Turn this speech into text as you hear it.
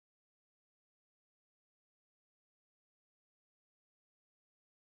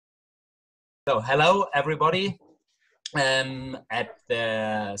So hello everybody at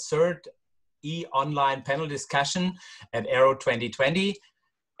the third e-online panel discussion at AERO 2020.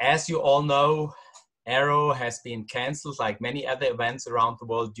 As you all know, AERO has been cancelled like many other events around the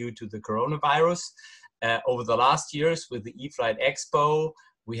world due to the coronavirus. Over the last years with the e-flight-expo,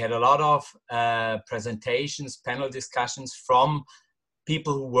 we had a lot of presentations, panel discussions from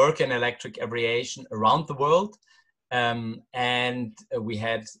people who work in electric aviation around the world. And we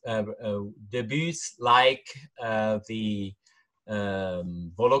had debuts like the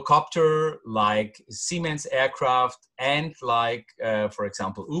Volocopter, like Siemens aircraft, and like, for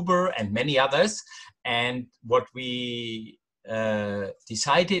example, Uber and many others. And what we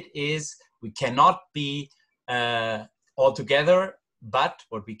decided is we cannot be all together, but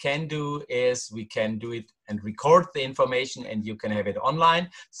what we can do is we can do it and record the information and you can have it online.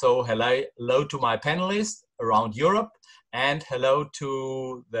 So hello to my panelists around Europe, and hello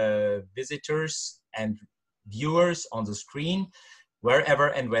to the visitors and viewers on the screen, wherever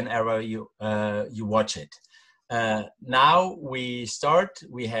and whenever you watch it. Now we start.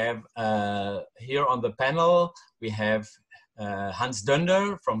 We have here on the panel, we have Hans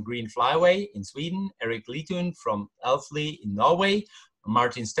Dunder from Green Flyway in Sweden, Erik Lithun from Elfly in Norway,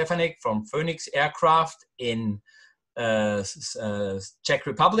 Martin Stephanek from Phoenix Aircraft in Czech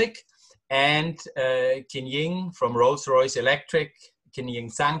Republic, and Qinyin from Rolls-Royce Electric, Qinyin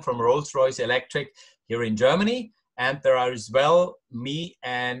Zhang from Rolls-Royce Electric here in Germany. And there are as well me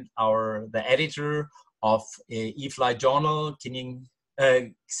and the editor of e-flight journal, Qinyin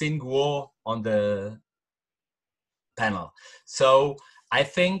Xin Guo, on the panel. So I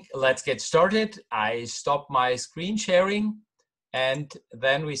think let's get started. I stop my screen sharing and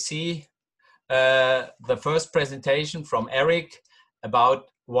then we see the first presentation from Erik about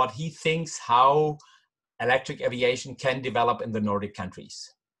what he thinks how electric aviation can develop in the Nordic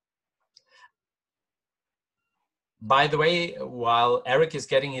countries. By the way, while Erik is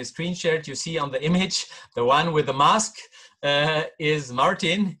getting his screen shared, you see on the image, the one with the mask is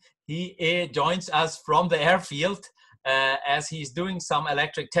Martin. He joins us from the airfield as he's doing some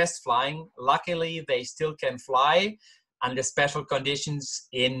electric test flying. Luckily, they still can fly under special conditions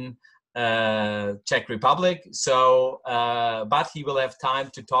in Czech Republic. So, but he will have time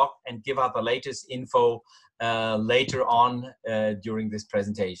to talk and give out the latest info later on during this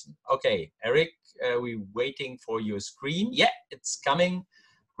presentation. Okay, Erik, we're waiting for your screen. Yeah, it's coming.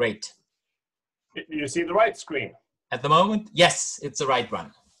 Great. You see the right screen? At the moment, yes, it's the right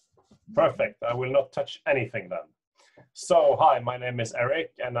one. Perfect. I will not touch anything then. So, hi, my name is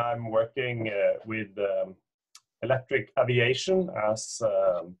Erik, and I'm working with electric aviation as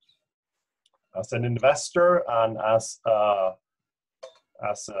an investor and as a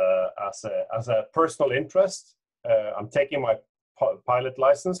personal interest. I'm taking my pilot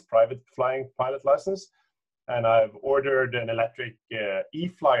license, private flying pilot license, and I've ordered an electric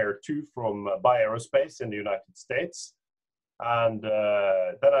E-Flyer 2 from Aerospace in the United States. And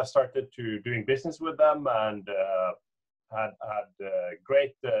then I started doing business with them and had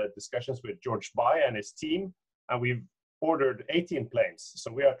great discussions with George Bai and his team, and we've ordered 18 planes.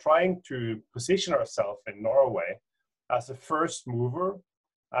 So we are trying to position ourselves in Norway as a first mover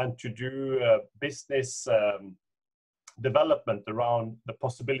and to do business development around the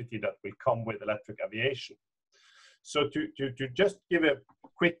possibility that will come with electric aviation. So to just give a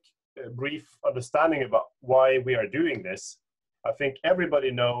quick, brief understanding about why we are doing this, I think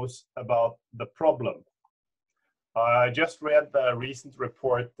everybody knows about the problem. I just read the recent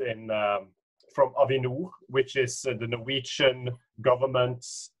report from Aviation, which is the Norwegian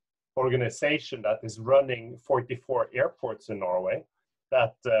government's organization that is running 44 airports in Norway,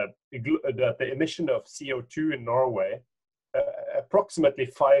 that the emission of CO2 in Norway, approximately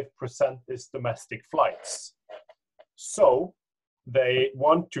 5% is domestic flights. So they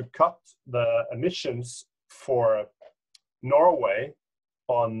want to cut the emissions for Norway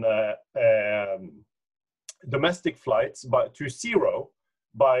on domestic flights to zero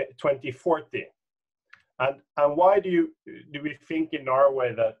by 2040. And why do we think in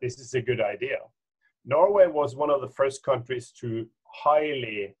Norway that this is a good idea? Norway was one of the first countries to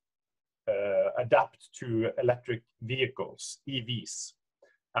highly adapt to electric vehicles, EVs.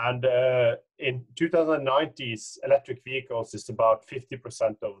 And in 2090s, electric vehicles is about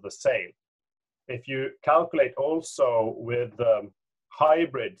 50% of the sale. If you calculate also with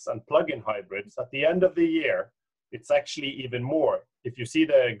hybrids and plug-in hybrids, at the end of the year, it's actually even more. If you see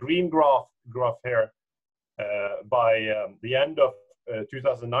the green graph here, by the end of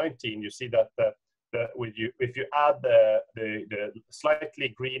 2019, you see that if you add the slightly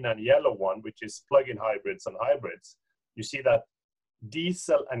green and yellow one, which is plug-in hybrids and hybrids, you see that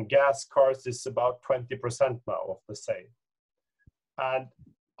diesel and gas cars is about 20% now of the sale. And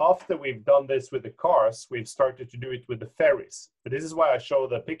after we've done this with the cars, we've started to do it with the ferries. But this is why I show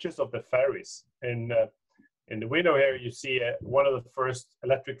the pictures of the ferries. In the window here, you see one of the first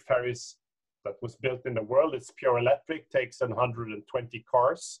electric ferries that was built in the world. It's pure electric, takes 120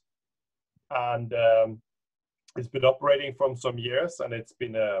 cars. And it's been operating for some years, and it's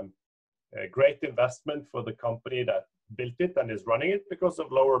been a great investment for the company that built it and is running it because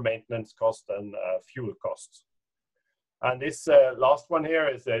of lower maintenance cost and fuel costs. And this last one here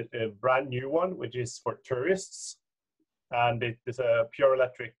is a brand new one, which is for tourists. And it is a pure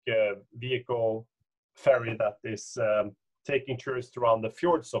electric vehicle ferry that is taking tourists around the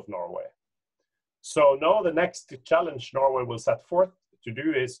fjords of Norway. So now the next challenge Norway will set forth to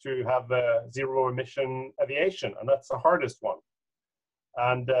do is to have zero emission aviation, and that's the hardest one.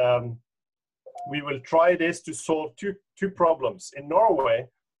 And we will try this to solve two problems. In Norway,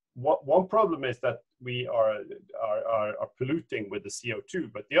 one problem is that we are polluting with the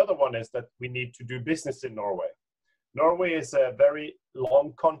CO2, but the other one is that we need to do business in Norway. Norway is a very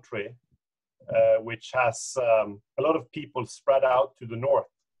long country, which has a lot of people spread out to the north,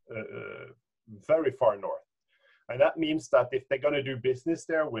 very far north. And that means that if they're going to do business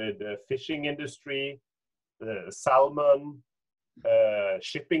there with the fishing industry, the salmon,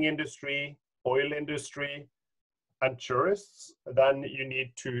 shipping industry, oil industry, and tourists, then you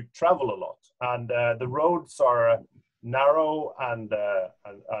need to travel a lot. And the roads are narrow, and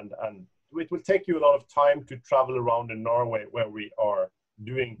it will take you a lot of time to travel around in Norway where we are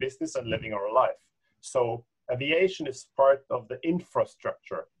doing business and living our life. So aviation is part of the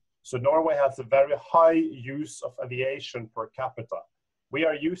infrastructure. So Norway has a very high use of aviation per capita. We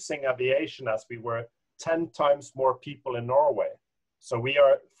are using aviation as we were 10 times more people in Norway. So we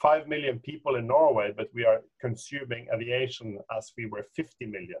are 5 million people in Norway, but we are consuming aviation as we were 50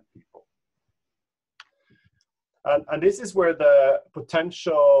 million people. And this is where the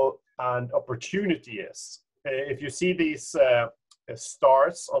potential and opportunity is. If you see these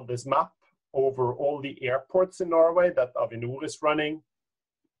stars on this map over all the airports in Norway that Avinor is running,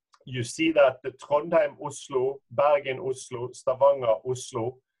 you see that the Trondheim, Oslo, Bergen, Oslo, Stavanger,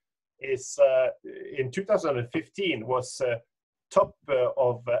 Oslo is in 2015 was top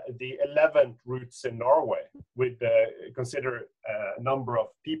of the 11th routes in Norway with consider number of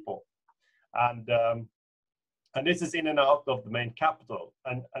people, and this is in and out of the main capital,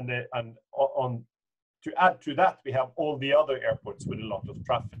 and on to add to that we have all the other airports with a lot of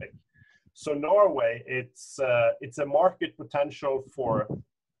traffic. So Norway, it's a market potential for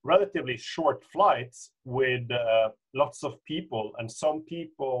relatively short flights with lots of people, and some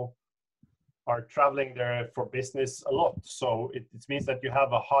people are traveling there for business a lot. So it means that you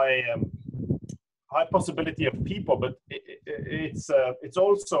have a high possibility of people, but it's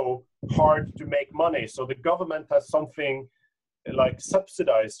also hard to make money. So the government has something like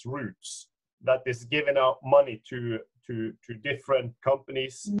subsidized routes that is giving out money to different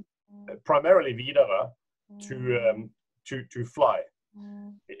companies, primarily Widerøe, to fly.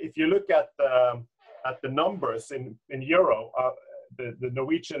 If you look at the numbers in euro, the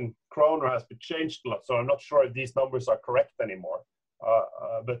Norwegian kroner has been changed a lot, so I'm not sure if these numbers are correct anymore.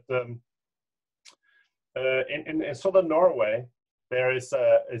 But in southern Norway, there is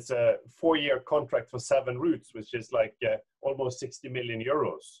a 4-year contract for 7 routes, which is like almost 60 million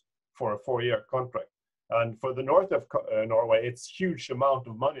euros for a 4-year contract. And for the north of Norway, it's huge amount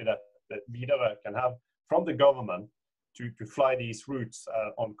of money that Widerøe can have from the government to fly these routes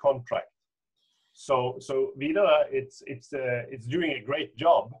on contract. So Widerøe, it's doing a great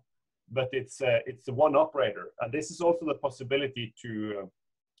job, but it's one operator, and this is also the possibility to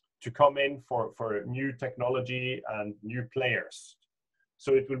come in for new technology and new players.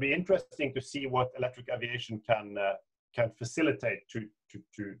 So it will be interesting to see what electric aviation can facilitate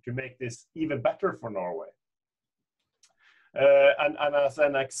to make this even better for Norway. And as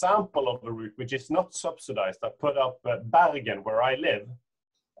an example of a route which is not subsidized, I put up Bergen, where I live.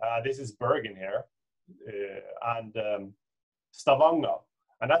 This is Bergen here, and Stavanger.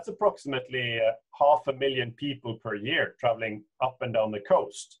 And that's approximately 500,000 people per year traveling up and down the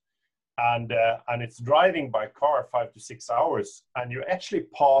coast. And it's driving by car 5 to 6 hours. And you actually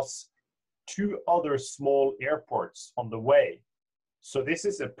pass 2 other small airports on the way. So this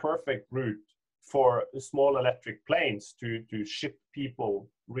is a perfect route for small electric planes to ship people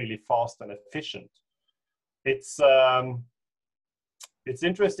really fast and efficient. It's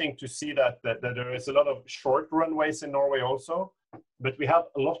interesting to see that there is a lot of short runways in Norway also, but we have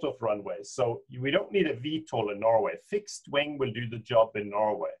a lot of runways. So we don't need a VTOL in Norway. Fixed wing will do the job in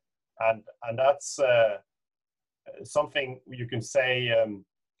Norway. And that's something you can say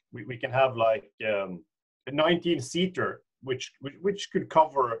we can have like a 19-seater, which could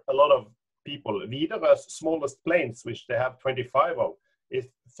cover a lot of people. Widerøe's smallest planes, which they have 25 of, is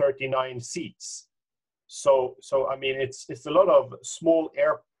 39 seats. So I mean, it's a lot of small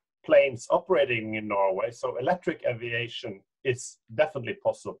airplanes operating in Norway. So electric aviation is definitely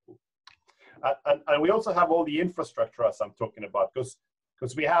possible. And we also have all the infrastructure, as I'm talking about,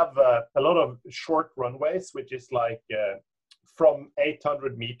 because we have a lot of short runways, which is like from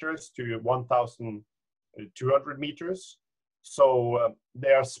 800 meters to 1,200 meters. So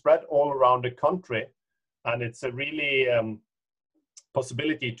they are spread all around the country, and it's a really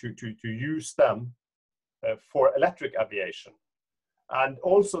possibility to use them for electric aviation. And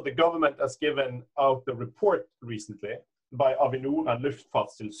also the government has given out the report recently by Avinor and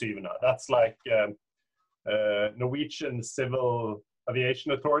Luftfartstilsynet. That's like Norwegian Civil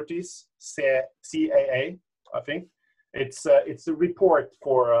Aviation Authorities, CAA, I think. It's a report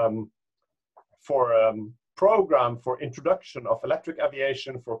for program for introduction of electric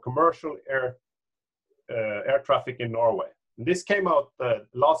aviation for commercial air traffic in Norway. And this came out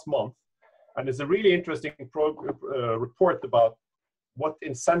last month, and it's a really interesting report about what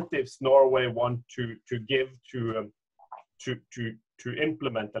incentives Norway want to give to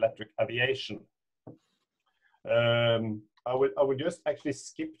implement electric aviation. I would just actually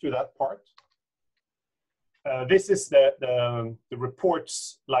skip to that part. This is the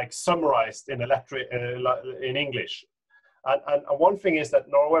reports like summarized in in English. And one thing is that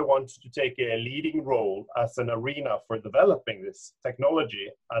Norway wants to take a leading role as an arena for developing this technology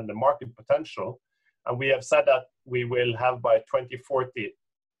and the market potential. And we have said that we will have by 2040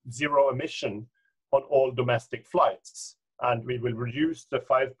 zero emission on all domestic flights. And we will reduce the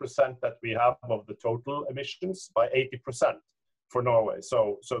 5% that we have of the total emissions by 80% for Norway.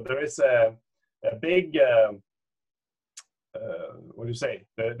 So there is a big, what do you say?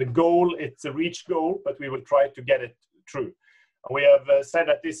 The goal, it's a reach goal, but we will try to get it true. We have said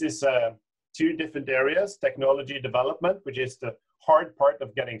that this is two different areas: technology development, which is the hard part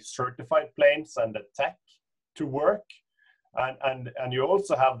of getting certified planes and the tech to work, and you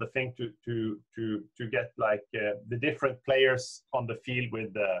also have the thing to get like the different players on the field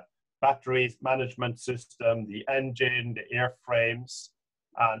with the batteries management system, the engine, the airframes,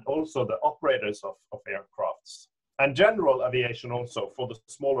 and also the operators of aircrafts. And general aviation also for the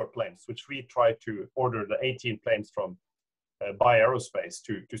smaller planes, which we try to order the 18 planes from by aerospace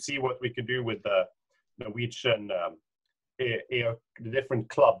to see what we can do with the Norwegian the different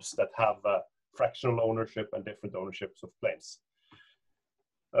clubs that have fractional ownership and different ownerships of planes.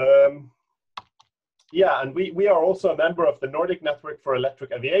 Yeah, and we are also a member of the Nordic Network for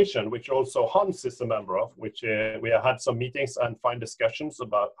Electric Aviation, which also Hans is a member of, which we have had some meetings and fine discussions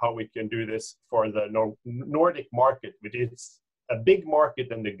about how we can do this for the Nordic market, which is a big market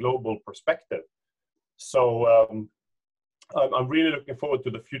in the global perspective. So I'm really looking forward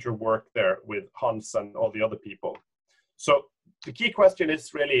to the future work there with Hans and all the other people. So the key question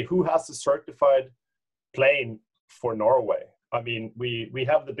is really, who has a certified plane for Norway? I mean, we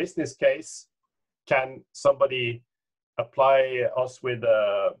have the business case. Can somebody apply us with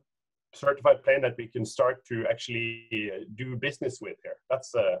a certified plane that we can start to actually do business with here?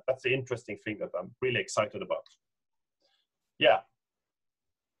 That's the interesting thing that I'm really excited about. Yeah,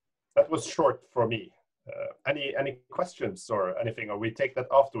 that was short for me. Any questions or anything, or we take that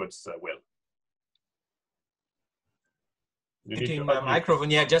afterwards, Will? Muting my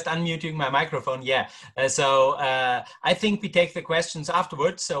microphone, yeah, just unmuting my microphone, yeah. So I think we take the questions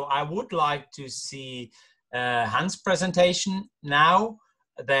afterwards. So I would like to see Hans' presentation now,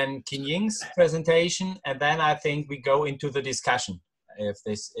 then Qinyin's presentation, and then I think we go into the discussion, if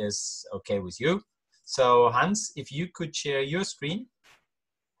this is okay with you. So Hans, if you could share your screen.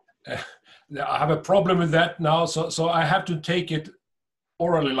 I have a problem with that now, so I have to take it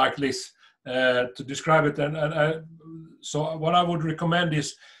orally like this to describe it. So what I would recommend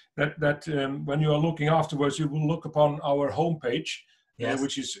is that when you are looking afterwards, you will look upon our homepage, yes,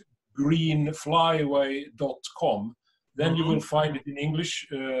 which is greenflyway.com. Then you will find it in English,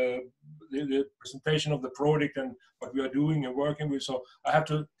 the presentation of the project and what we are doing and working with. So I have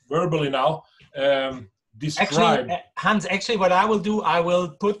to verbally now describe. Actually, Hans, actually what I will do, I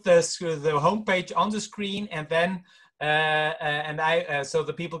will put the homepage on the screen, and then so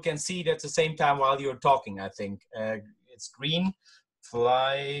the people can see it at the same time while you're talking, I think. It's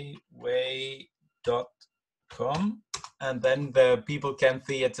greenflyway.com, and then the people can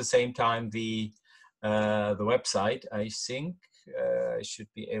see at the same time the website. I think I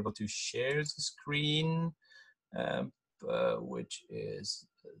should be able to share the screen, which is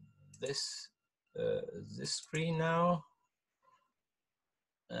this this screen now.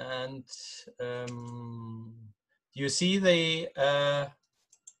 And you see the...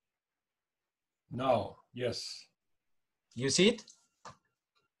 Now, yes. You see it?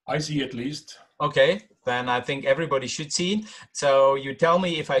 I see at least. Okay, then I think everybody should see it. So you tell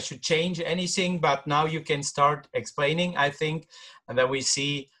me if I should change anything, but now you can start explaining, I think, and then we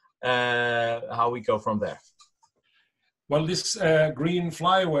see how we go from there. Well, this Green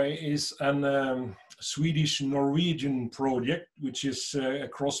Flyway is an Swedish-Norwegian project, which is a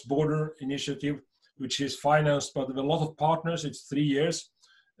cross-border initiative, which is financed by a lot of partners. It's 3 years.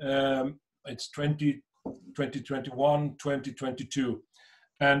 It's 2021, 2022.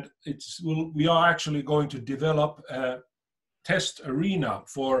 And we are actually going to develop a test arena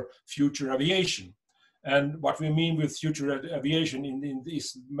for future aviation. And what we mean with future aviation in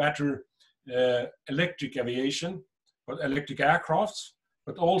this matter, electric aviation, but electric aircrafts,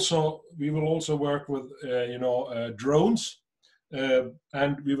 but also we will also work with drones,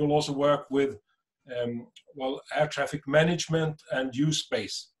 and we will also work with air traffic management and use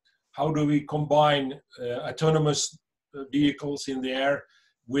space. How do we combine autonomous vehicles in the air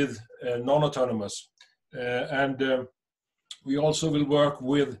with non-autonomous? We also will work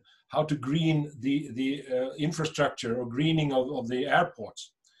with how to green the infrastructure or greening of the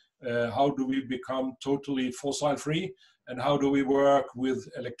airports. How do we become totally fossil free, and how do we work with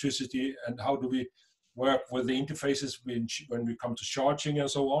electricity, and how do we work with the interfaces when we come to charging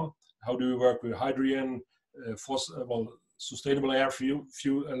and so on? How do we work with hydrogen, sustainable air fuel,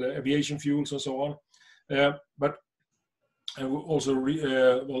 aviation fuels and so on? But also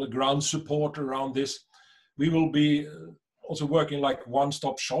ground support around this. We will be also working like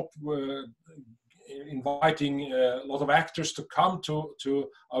one-stop shop, inviting a lot of actors to come to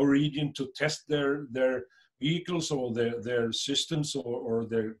our region to test their vehicles or their systems or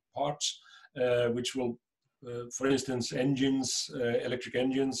their parts, which will, for instance, engines, electric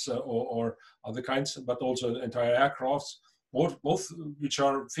engines or other kinds, but also entire aircrafts, both which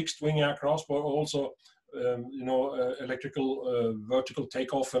are fixed wing aircrafts, but also electrical vertical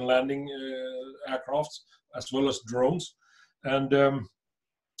takeoff and landing aircrafts, as well as drones. And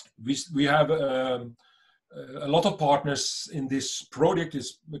we have a lot of partners in this project.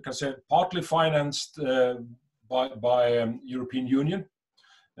 Is, like I said, partly financed by European Union,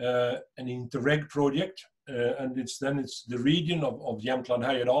 an Interreg project, and it's the region of Jämtland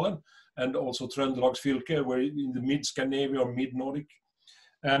Härjedalen and also Trøndelagsfylke, where in the mid-Scandinavia or mid-Nordic.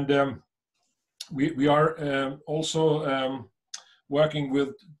 And we are also working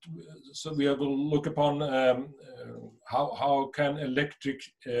with, so we will look upon how can electric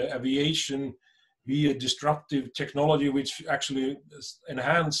aviation be a disruptive technology which actually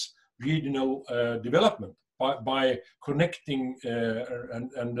enhance regional development by connecting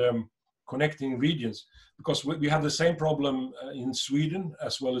connecting regions. Because we have the same problem in Sweden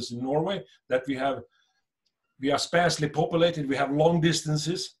as well as in Norway, that we are sparsely populated, we have long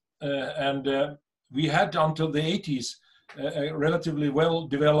distances, and we had until the 80s a relatively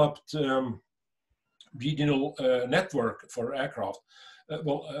well-developed regional network for aircraft.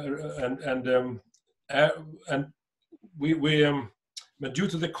 But due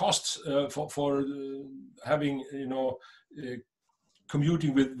to the costs for having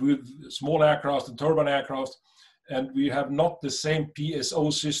commuting with small aircraft and turbine aircraft, and we have not the same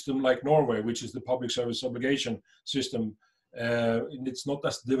PSO system like Norway, which is the public service obligation system. It's not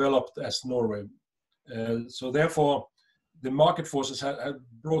as developed as Norway. So therefore, the market forces have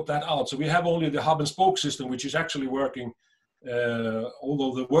brought that out. So we have only the hub and spoke system, which is actually working all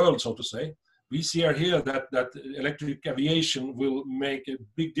over the world, so to say. We see here that electric aviation will make a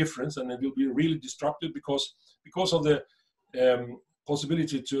big difference, and it will be really disruptive because of the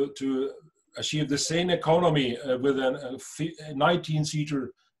possibility to achieve the same economy with a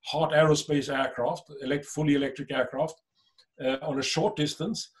 19-seater hot aerospace aircraft, fully electric aircraft, on a short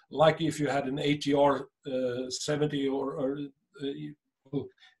distance, like if you had an ATR 70 or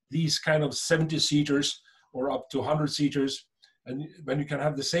these kind of 70-seaters or up to 100-seaters, and when you can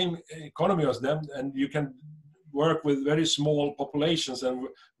have the same economy as them, and you can work with very small populations and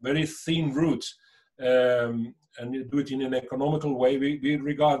very thin routes, and you do it in an economical way, we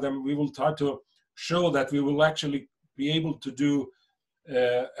regard them, we will try to show that we will actually be able to do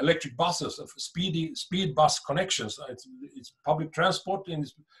electric buses, speed bus connections. It's public transport in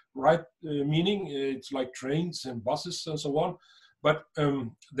its right meaning. It's like trains and buses and so on. But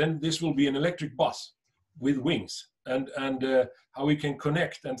then this will be an electric bus with wings, and how we can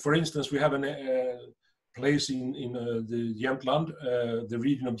connect. And for instance, we have a place in the Jämtland, the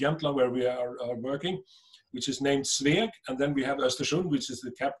region of Jämtland, where we are working. which is named Sveg, and then we have Östersund, which is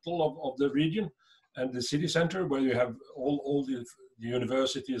the capital of the region, and the city center where you have all the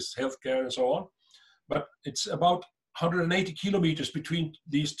universities, healthcare, and so on. But it's about 180 kilometers between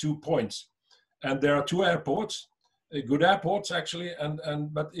these 2 points. And there are 2 airports, good airports actually,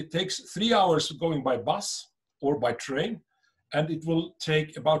 but it takes 3 hours going by bus or by train, and it will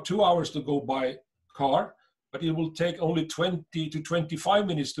take about 2 hours to go by car, but it will take only 20 to 25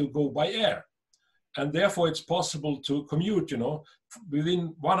 minutes to go by air. And therefore it's possible to commute,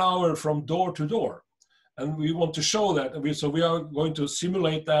 within 1 hour from door to door. And we want to show that. So we are going to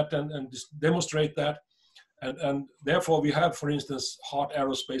simulate that and demonstrate that. And therefore we have, for instance, Heart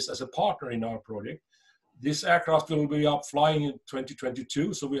Aerospace as a partner in our project. This aircraft will be up flying in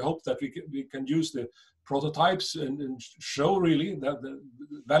 2022. So we hope that we can use the prototypes and show really that,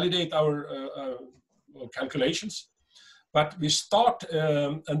 validate our calculations. But we start,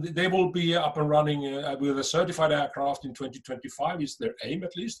 and they will be up and running with a certified aircraft in 2025, is their aim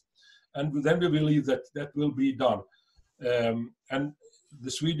at least. And then we believe that that will be done. And the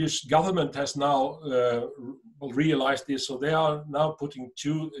Swedish government has now realized this, so they are now putting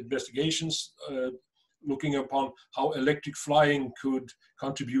 2 investigations looking upon how electric flying could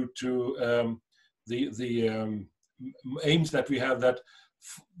contribute to the aims that we have, that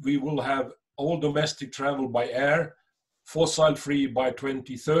we will have all domestic travel by air fossil-free by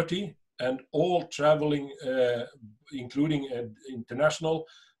 2030, and all traveling, including international,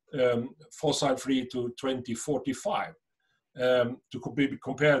 fossil-free to 2045. To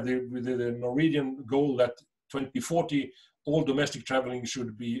compare with the Norwegian goal that 2040, all domestic traveling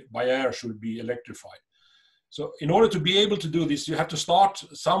should be by air, should be electrified. So in order to be able to do this, you have to start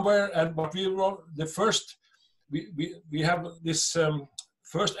somewhere. And what we have this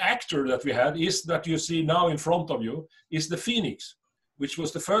first actor that we had is that you see now in front of you is the Phoenix, which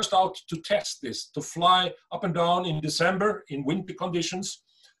was the first out to test this, to fly up and down in December in winter conditions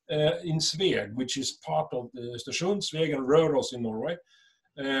in Sveg, which is part of the Östersund, Sveg and Røros in Norway.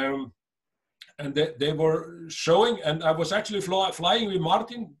 And they were showing, and I was actually flying with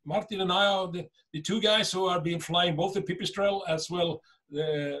Martin. Martin and I are the 2 guys who have been flying both the Pipistrel as well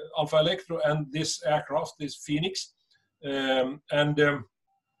the Alfa Electro and this aircraft, this Phoenix.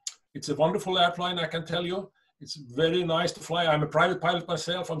 It's a wonderful airplane, I can tell you. It's very nice to fly. I'm a private pilot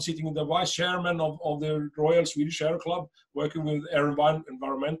myself. I'm sitting in the vice chairman of the Royal Swedish Aero Club, working with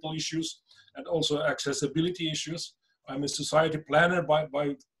environmental issues and also accessibility issues. I'm a society planner by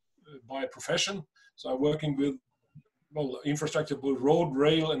profession. So I'm working with infrastructure, both road,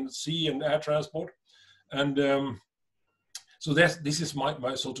 rail, and sea and air transport. And so this is my,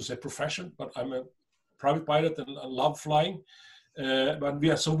 so to say, profession, but I'm a private pilot and I love flying. But we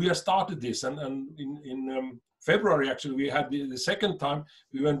have started this, and in February actually we had the second time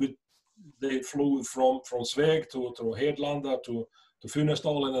we went with, they flew from Sveg to Hedlanda to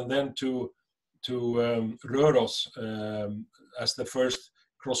Funäsdalen and then to Røros as the first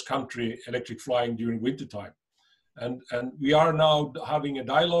cross-country electric flying during wintertime. And we are now having a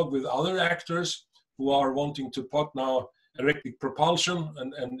dialogue with other actors who are wanting to put now electric propulsion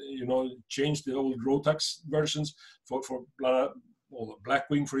and change the old Rotax versions for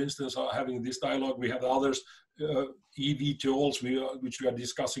Blackwing, for instance, are having this dialogue. We have others, eVTOLs, which we are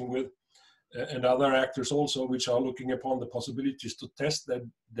discussing with, and other actors also, which are looking upon the possibilities to test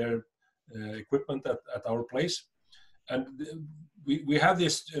their equipment at our place. And we have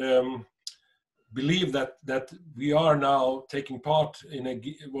this belief that we are now taking part in a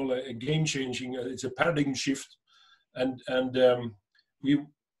game-changing, it's a paradigm shift. And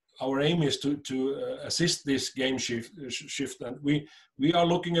our aim is to assist this game shift, and we are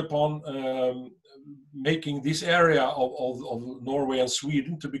looking upon making this area of Norway and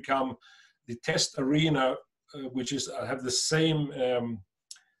Sweden to become the test arena, which have the same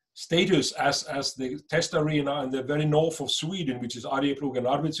status as the test arena in the very north of Sweden, which is Arjeplog and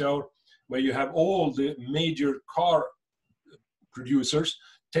Arvidsjaur, where you have all the major car producers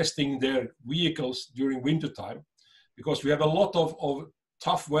testing their vehicles during wintertime. Because we have a lot of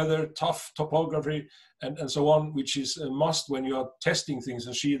tough weather, tough topography, and so on, which is a must when you are testing things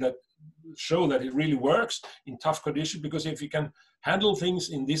and show that it really works in tough conditions. Because if you can handle things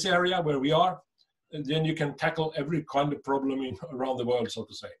in this area where we are, then you can tackle every kind of problem around the world, so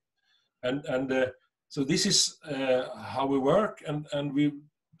to say. And so this is how we work, and we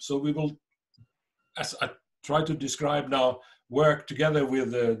will, as I try to describe now, work together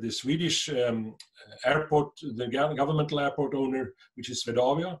with the Swedish airport, the governmental airport owner, which is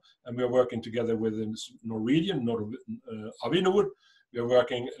Swedavia, and we are working together with the Norwegian Avinor. We are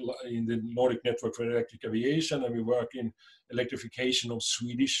working in the Nordic Network for Electric Aviation, and we work in electrification of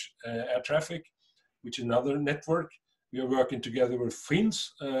Swedish air traffic. which is another network. We are working together with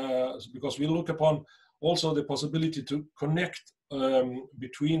Finns because we look upon also the possibility to connect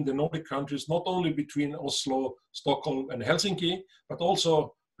between the Nordic countries, not only between Oslo, Stockholm, and Helsinki, but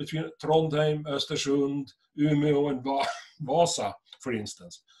also between Trondheim, Östersund, Umeå, and Vasa, for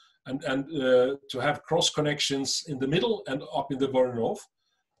instance, and to have cross connections in the middle and up in the very north,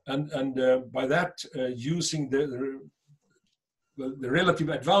 and by that using the relative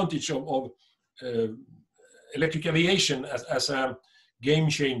advantage of electric aviation as a game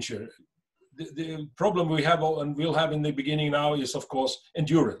changer. The problem we have and will have in the beginning now is, of course,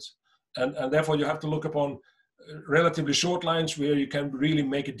 endurance, and therefore you have to look upon relatively short lines where you can really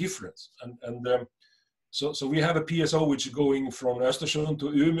make a difference. So we have a PSO which is going from Östersund to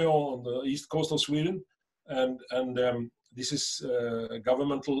Umeå on the east coast of Sweden, and this is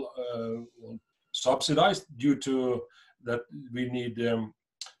governmental subsidized due to that we need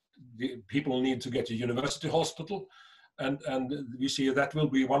people need to get to university hospital, and we see that will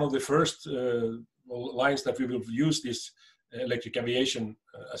be one of the first lines that we will use this electric aviation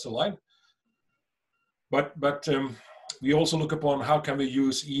as a line. But we also look upon how can we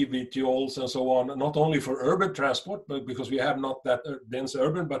use eVTOLs and so on, not only for urban transport, but because we have not that dense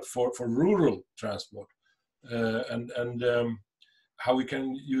urban, but for rural transport, and how we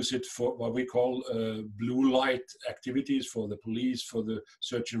can use it for what we call blue light activities for the police, for the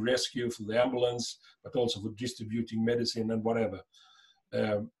search and rescue, for the ambulance, but also for distributing medicine and whatever.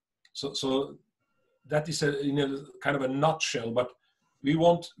 So that is in a kind of a nutshell, but we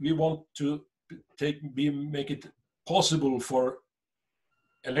want to make it possible for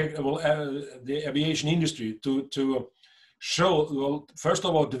the aviation industry to show, well, first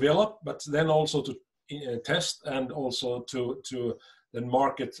of all develop, but then also to test and also to then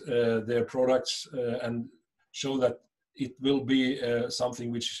market their products and show that it will be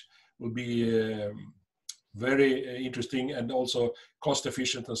something which will be very interesting and also cost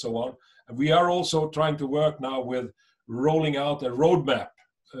efficient and so on. And we are also trying to work now with rolling out a roadmap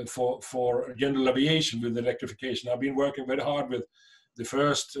for general aviation with electrification. I've been working very hard with the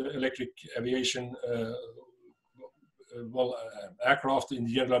first electric aviation aircraft in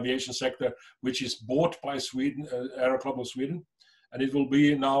the general aviation sector, which is bought by Sweden, AERO Club of Sweden. And it will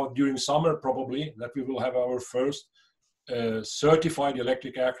be now during summer probably that we will have our first certified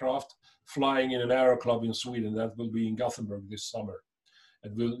electric aircraft flying in an AERO Club in Sweden. That will be in Gothenburg this summer.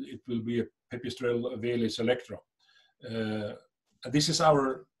 It will be a Pipistrel Velis Electra. This is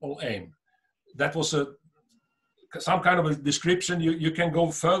our aim. That was some kind of a description. You can go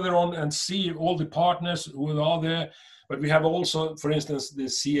further on and see all the partners who are there. But we have also, for instance, the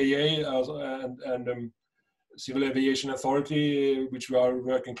CAA and Civil Aviation Authority, which we are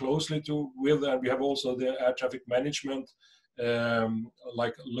working closely with. And we have also the air traffic management,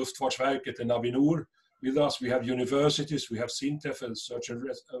 like Luftfartsverket and Avinor with us. We have universities. We have SINTEF,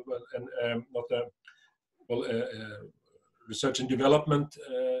 research and development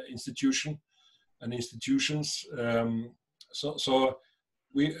institution and institutions. So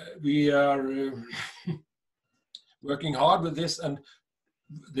we are working hard with this, and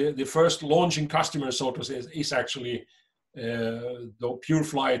the first launching customer, so to say, is actually the Pure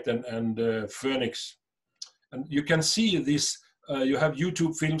Flight and Phoenix. And you can see this. You have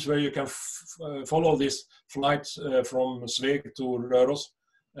YouTube films where you can follow this flight from Sveg to Röros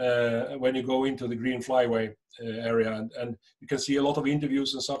when you go into the Green Flyway area, and you can see a lot of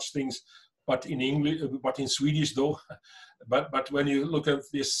interviews and such things, but in English, but in Swedish though. But when you look at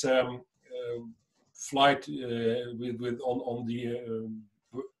this flight on the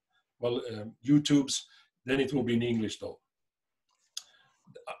YouTubes, then it will be in English though.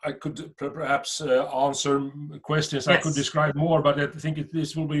 I could perhaps answer questions. Yes. I could describe more, but I think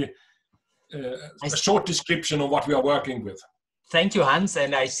this will be a short description of what we are working with. Thank you, Hans.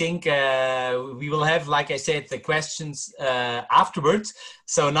 And I think we will have, like I said, the questions afterwards.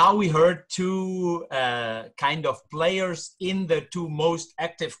 So now we heard two kind of players in the two most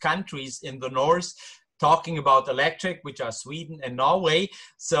active countries in the north talking about electric, which are Sweden and Norway.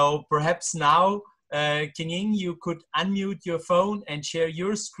 So perhaps now, Qinyin, you could unmute your phone and share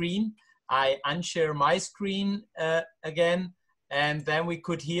your screen. I unshare my screen again, and then we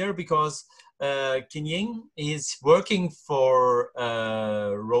could hear, because Qinyin is working for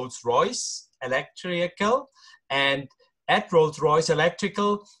Rolls-Royce Electrical, and at Rolls-Royce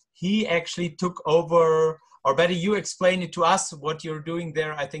Electrical, he actually took over, or better, you explain it to us what you're doing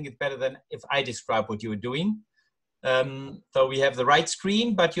there. I think it's better than if I describe what you're doing. So we have the right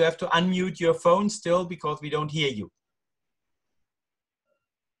screen, but you have to unmute your phone still because we don't hear you.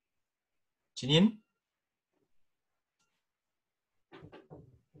 Qinyin?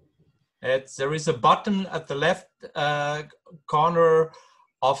 There is a button at the left corner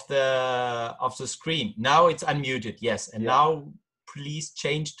of the screen. Now it's unmuted, yes. And now please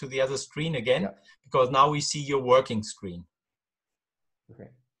change to the other screen again, because now we see your working screen. Okay.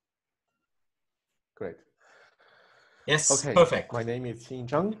 Great. Yes, okay. Perfect. My name is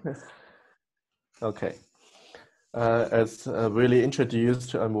Zhang. Okay. As Willi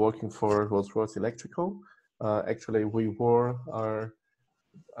introduced, I'm working for Rolls-Royce Electrical. Actually, we were our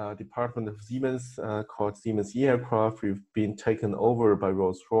department of Siemens called Siemens e-Aircraft. We've been taken over by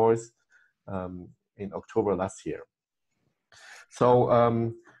Rolls-Royce in October last year.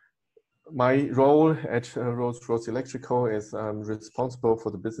 So my role at Rolls-Royce Electrical is responsible for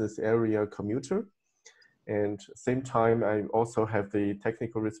the business area commuter. And same time, I also have the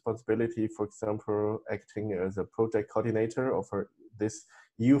technical responsibility, for example, acting as a project coordinator of this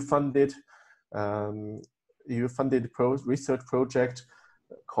EU-funded research project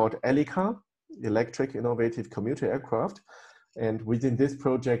called ELICA, Electric Innovative Commuter Aircraft. And within this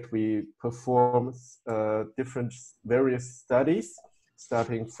project, we perform various studies,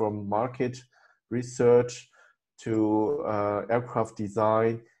 starting from market research to aircraft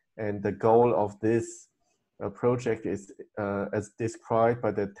design. And the goal of this project is, as described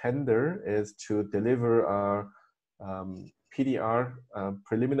by the tender, is to deliver our PDR,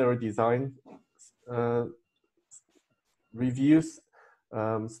 preliminary design reviews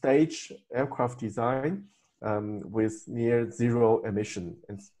stage aircraft design with near zero emission.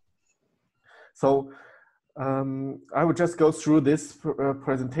 And so I would just go through this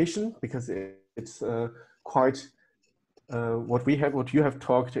presentation because it's quite what you have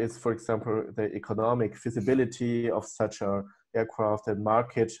talked is, for example, the economic feasibility of such a aircraft and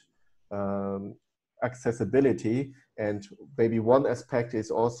market accessibility. And maybe one aspect is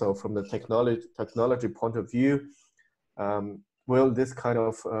also from the technology point of view, will this kind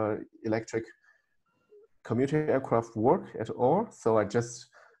of electric commuter aircraft work at all? So I just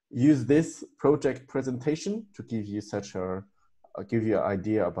use this project presentation to give you an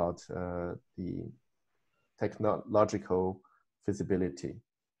idea about the technological feasibility.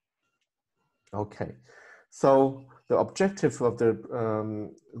 Okay, so the objective of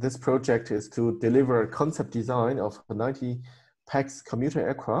this project is to deliver a concept design of a 90 pax commuter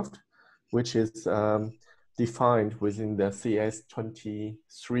aircraft, which is defined within the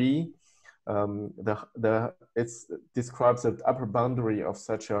CS23. It describes the upper boundary of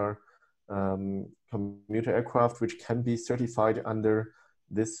such a commuter aircraft, which can be certified under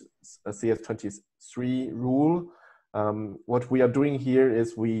this CS23 rule. What we are doing here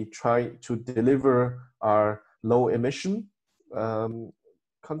is we try to deliver our low emission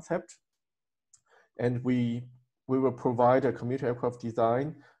concept, and we will provide a commuter aircraft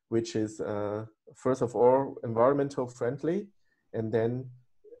design which is first of all environmental friendly, and then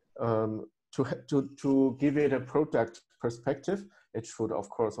to give it a product perspective, it should of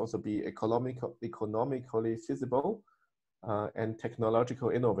course also be economically feasible and technological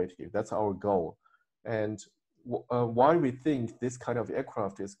innovative. That's our goal. And why we think this kind of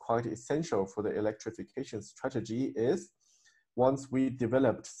aircraft is quite essential for the electrification strategy is, once we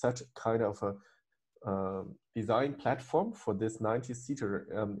developed such kind of a design platform for this 90-seater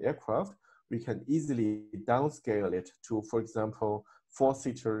aircraft, we can easily downscale it to, for example,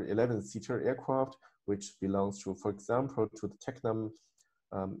 4-seater, 11-seater aircraft, which belongs to, for example, to the Tecnam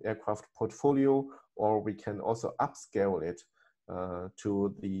aircraft portfolio, or we can also upscale it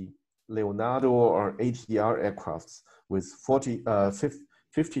to the Leonardo or AERO aircrafts with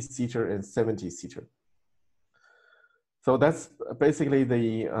 50-seater and 70-seater. So that's basically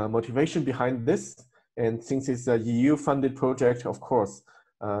the motivation behind this. And since it's a EU-funded project, of course,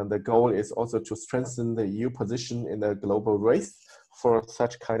 the goal is also to strengthen the EU position in the global race for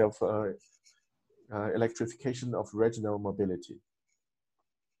such kind of electrification of regional mobility.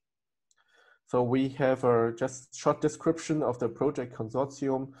 So we have a just short description of the project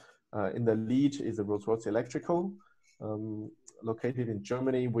consortium. In the lead is the Rolls-Royce Electrical, located in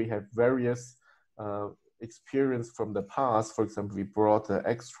Germany. We have various experience from the past. For example, we brought the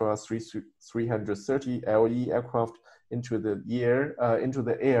extra 330 LE aircraft into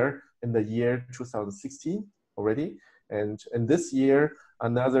the air in the year 2016 already. And in this year,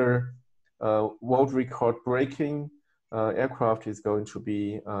 another world record breaking aircraft is going to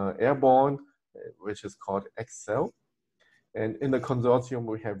be airborne, which is called Excel. And in the consortium,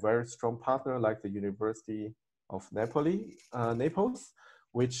 we have very strong partner like the University of Naples,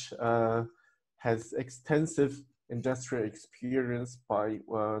 which has extensive industrial experience by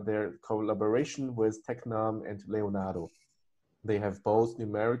their collaboration with Tecnam and Leonardo. They have both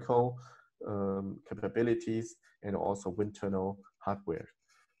numerical capabilities and also wind tunnel hardware.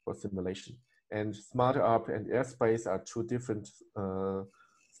 for simulation. And SmartUp and Airspace are two different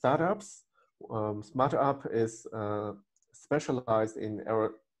startups. SmartUp is specialized in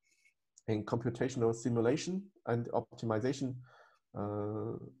computational simulation and optimization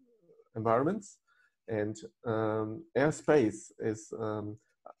environments. And Airspace is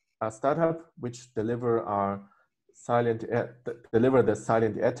a startup which deliver the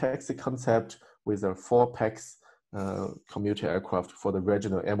silent air taxi concept with a 4 pax commuter aircraft for the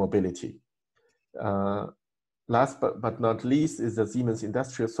regional air mobility. Last but not least is the Siemens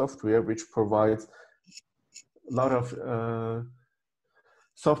Industrial Software, which provides a lot of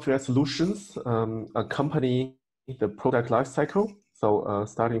software solutions accompany the product lifecycle. So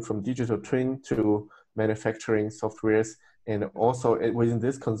starting from digital twin to manufacturing softwares, and also within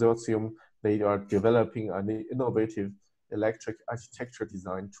this consortium, they are developing an innovative electric architecture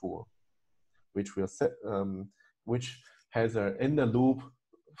design tool, which will set, which has an in-the-loop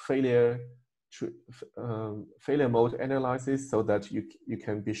failure mode analysis, so that you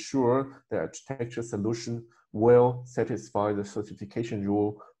can be sure the architecture solution will satisfy the certification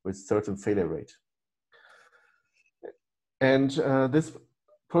rule with certain failure rate. And this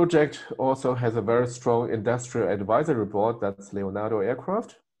project also has a very strong industrial advisory board. That's Leonardo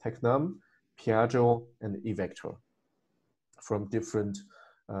Aircraft, Tecnam, Piaggio, and eVector from different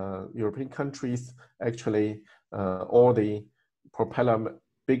European countries. Actually, all the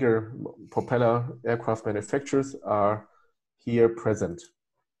bigger propeller aircraft manufacturers are here present.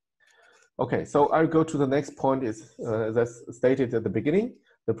 Okay, so I'll go to the next point. Is as stated at the beginning,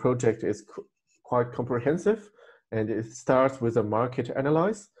 the project is quite comprehensive, and it starts with a market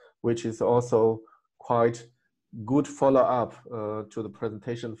analysis, which is also quite good follow-up to the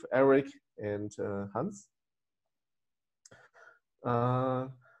presentation of Eric and Hans.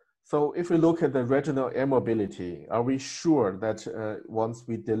 So if we look at the regional air mobility, are we sure that once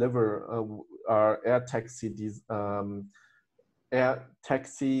we deliver our air taxi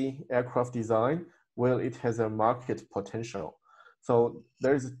aircraft design, well, it has a market potential? So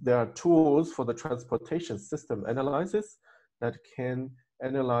there are tools for the transportation system analysis that can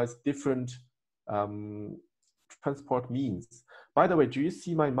analyze different transport means. By the way, do you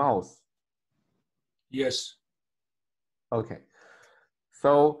see my mouse? Yes. Okay.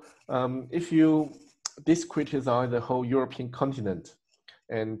 So if you discretize the whole European continent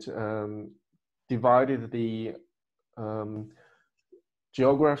and divided the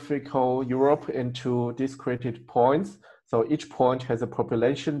geographical Europe into discrete points, so each point has a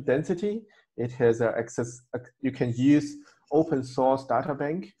population density. It has access. You can use open source data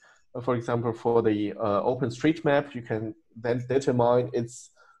bank. For example, for the OpenStreetMap, you can then determine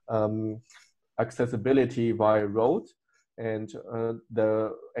its accessibility via road and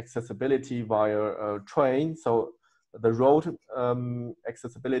the accessibility via train. So the road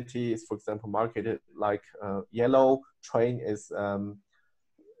accessibility is, for example, marketed like yellow, train is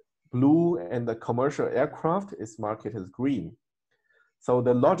blue, and the commercial aircraft is marketed as green. So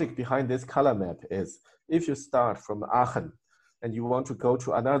the logic behind this color map is, if you start from Aachen and you want to go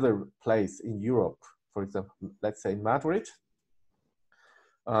to another place in Europe, for example, let's say Madrid,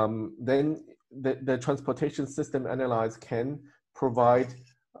 then the transportation system analyzer can provide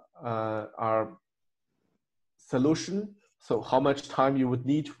our solution. So how much time you would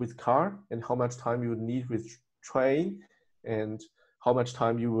need with car, and how much time you would need with train, and how much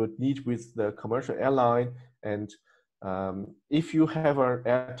time you would need with the commercial airline, and if you have an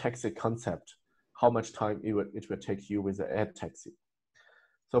air taxi concept, how much time it would take you with the air taxi.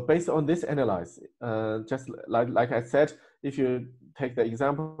 So based on this analysis, just like I said, if you take the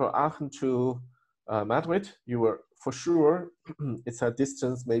example of Aachen to Madrid, you were for sure, it's a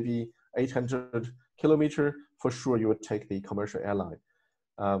distance maybe 800 kilometers, for sure you would take the commercial airline.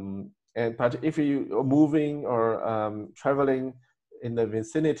 But if you are moving or traveling in the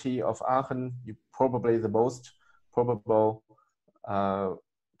vicinity of Aachen, you probably the most probable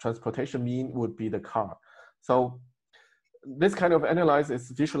transportation mean would be the car. So this kind of analysis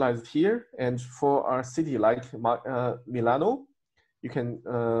is visualized here. And for our city like Milano, you can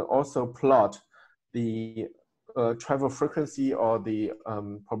also plot the travel frequency or the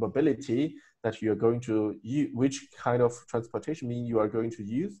probability that you are going to use, which kind of transportation mean you are going to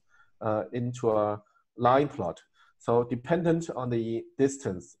use into a line plot. So dependent on the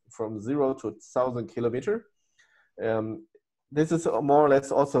distance from 0 to 1,000 kilometers, this is more or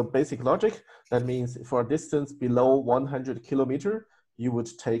less also basic logic. That means for a distance below 100 kilometers, you would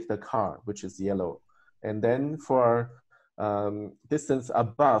take the car, which is yellow. And then for distance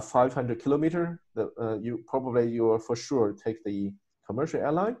above 500 kilometers, you will for sure take the commercial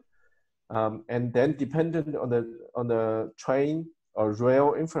airline. And then dependent on the train or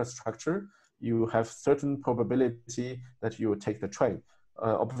rail infrastructure, you have certain probability that you will take the train.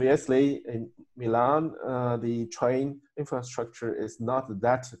 Obviously, in Milan, the train infrastructure is not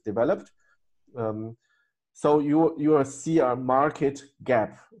that developed. So you will see a market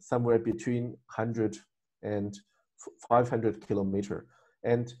gap somewhere between 100 and 500 kilometer.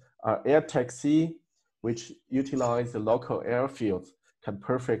 And air taxi, which utilize the local airfields, can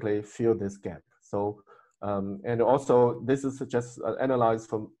perfectly fill this gap. So, and also this is just analyzed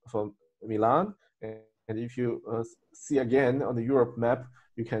from Milan. And if you see again on the Europe map,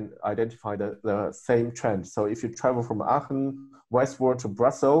 you can identify the same trend. So if you travel from Aachen westward to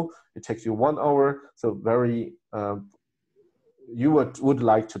Brussels, it takes you 1 hour. So very, you would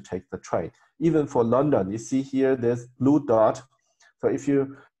like to take the train. Even for London, you see here, there's blue dot. So if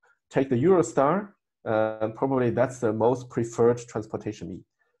you take the Eurostar, probably that's the most preferred transportation mean.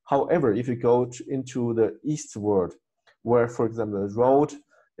 However, if you go into the eastward, where, for example, the road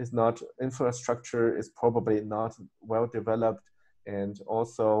is not, infrastructure is probably not well developed, and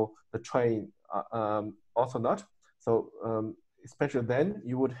also the train also not. So especially then,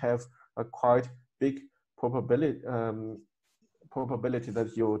 you would have a quite big probability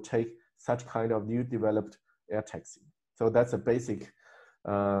that you will take such kind of new developed air taxi. So that's a basic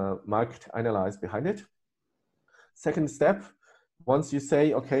market analysis behind it. Second step, once you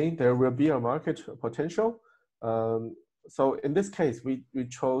say, okay, there will be a market potential. So in this case, we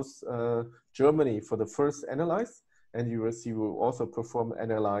chose Germany for the first analyze, and you will see we'll also perform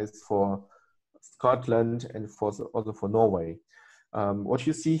analyze for Scotland and also for Norway. What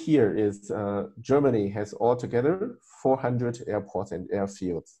you see here is Germany has altogether 400 airports and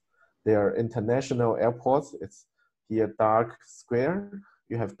airfields. They are international airports. It's here dark square.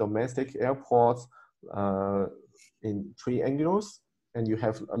 You have domestic airports in triangles, and you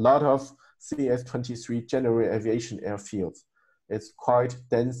have a lot of CS23 general aviation airfields. It's quite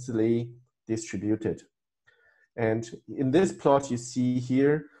densely distributed. And in this plot, you see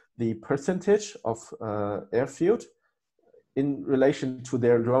here the percentage of airfield in relation to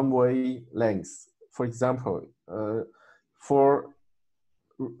their runway lengths. For example, for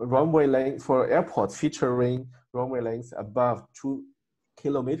runway length, for airports featuring runway lengths above 2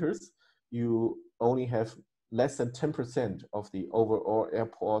 kilometers, you only have less than 10% of the overall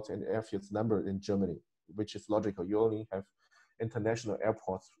airports and airfields number in Germany, which is logical. You only have international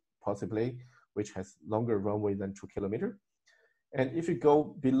airports possibly, which has longer runway than 2 kilometers. And if you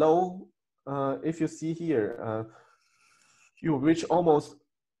go below, if you see here, you reach almost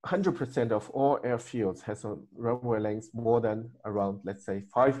 100% of all airfields has a runway length more than around, let's say,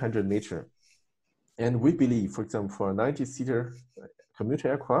 500 meters. And we believe, for example, for a 90-seater commuter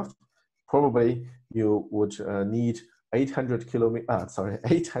aircraft, probably you would need 800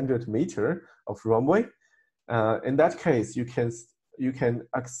 meter of runway. In that case, you can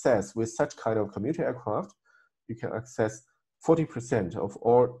access, with such kind of commuter aircraft, you can access 40% of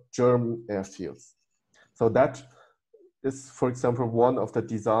all German airfields. So that is, for example, one of the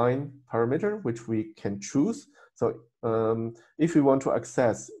design parameter which we can choose. So if we want to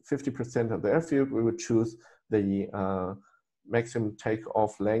access 50% of the airfield, we would choose the maximum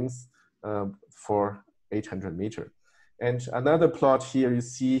takeoff length for 800 meters. And another plot here you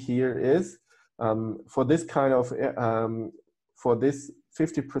see here is for this kind of, for this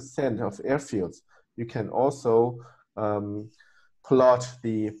 50% of airfields, you can also plot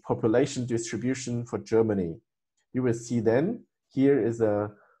the population distribution for Germany. You will see then, here is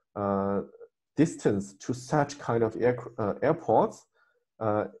a distance to such kind of airports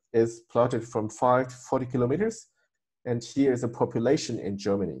is plotted from 5 to 40 kilometers. And here is a population in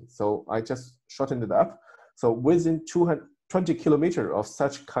Germany. So I just shortened it up. So within 220 kilometers of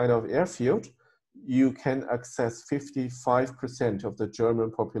such kind of airfield, you can access 55% of the German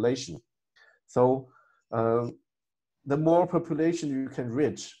population. So the more population you can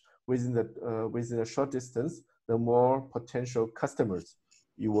reach within a short distance, the more potential customers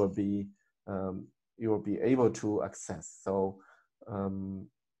you will be able to access. So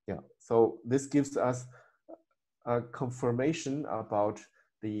yeah, so this gives us a confirmation about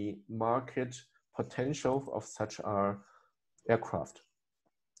the market potential of such aircraft.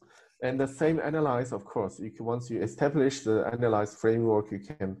 And the same analyze, of course, once you establish the analyze framework, you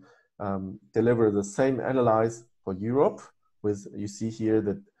can deliver the same analyze for Europe. With, you see here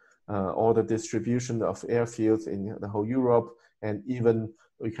that all the distribution of airfields in the whole Europe, and even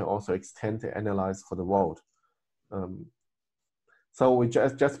we can also extend the analyze for the world. So we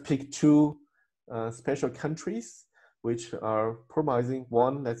just pick two special countries which are promising.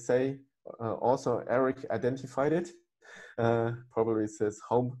 One, let's say, also Eric identified it. Probably it's his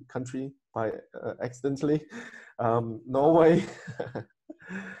home country, by accidentally. Norway,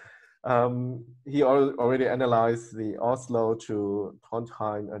 he already analyzed the Oslo to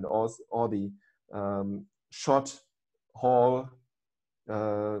Trondheim and all the short haul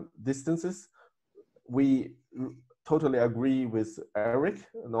distances. We totally agree with Eric.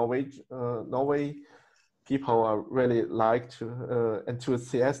 Norway people are really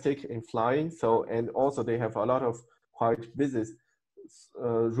enthusiastic in flying. So, and also they have a lot of quite busy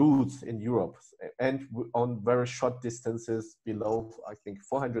routes in Europe and on very short distances below, I think,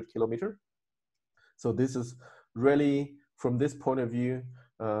 400 kilometers. So this is really, from this point of view,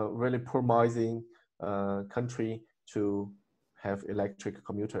 really promising country to have electric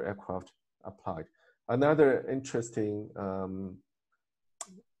commuter aircraft applied. Another interesting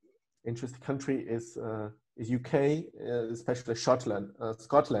country is UK, especially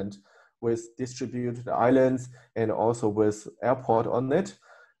Scotland, with distributed islands and also with airport on it.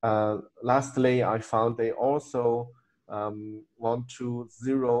 Lastly, I found they also want to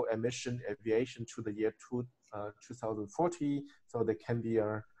zero emission aviation to the year 2040, so they can be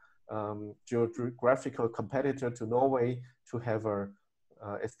a geographical competitor to Norway to have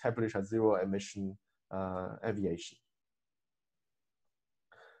establish a zero emission aviation.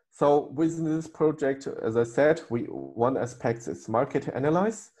 So within this project, as I said, one aspect is market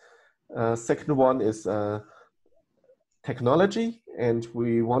analyze. Second one is technology, and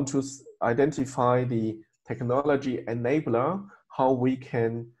we want to identify the technology enabler, how we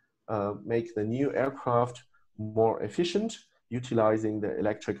can make the new aircraft more efficient, utilizing the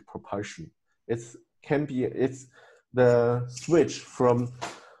electric propulsion. It's the switch from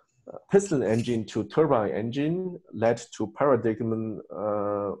piston engine to turbine engine led to paradigm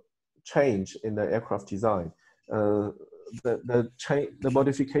change in the aircraft design. The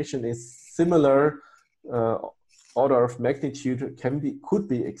modification is similar order of magnitude could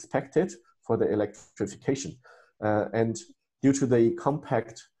be expected for the electrification. And due to the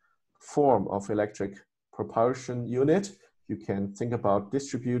compact form of electric propulsion unit, you can think about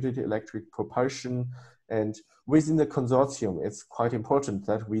distributed electric propulsion. And within the consortium, it's quite important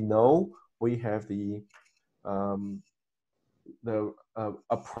that we know we have the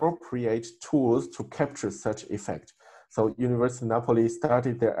appropriate tools to capture such effect. So University of Napoli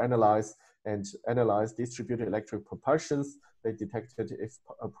started their analyze distributed electric propulsions. They detected if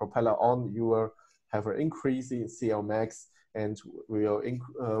a propeller on, you will have an increase in CL max, and we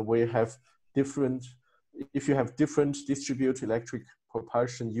have different, if you have different distributed electric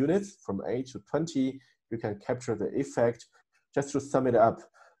propulsion units from 8 to 20, you can capture the effect. Just to sum it up,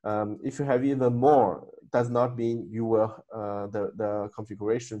 if you have even more, does not mean you will the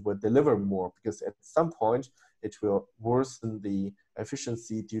configuration will deliver more, because at some point it will worsen the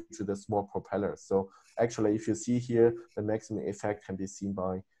efficiency due to the small propeller. So actually, if you see here, the maximum effect can be seen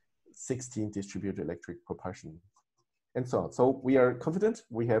by 16 distributed electric propulsion, and so on. So we are confident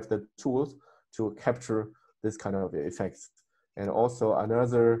we have the tools to capture this kind of effects. And also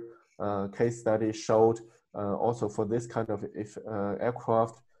another case study showed also for this kind of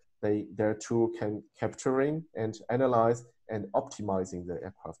aircraft, their tool can capturing and analyze and optimizing the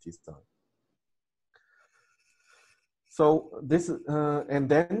aircraft design. So this, and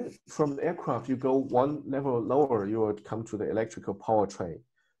then from the aircraft, you go one level lower, you would come to the electrical powertrain.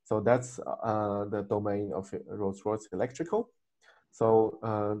 So that's the domain of Rolls-Royce Electrical. So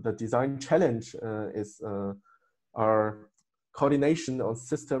the design challenge is our coordination on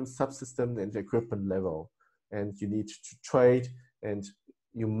system, subsystem, and equipment level. And you need to trade, and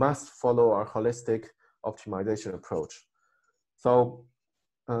you must follow our holistic optimization approach. So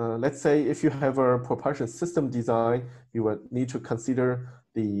let's say if you have a propulsion system design, you will need to consider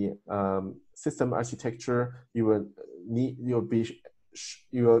the system architecture. You will need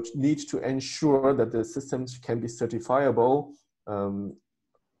to ensure that the systems can be certifiable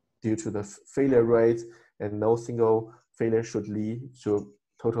due to the failure rates, and no single failure should lead to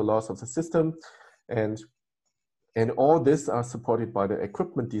total loss of the system. And all this are supported by the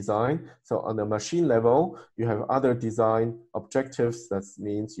equipment design. So on the machine level, you have other design objectives. That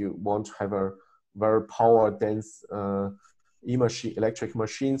means you want to have a very power dense electric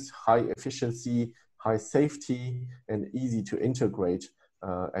machines, high efficiency, high safety, and easy to integrate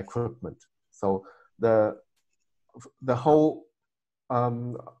equipment. So the whole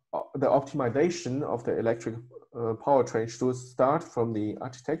the optimization of the electric powertrain should start from the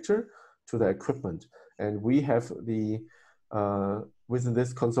architecture to the equipment. And we have the, within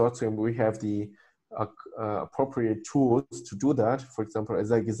this consortium, we have the appropriate tools to do that. For example,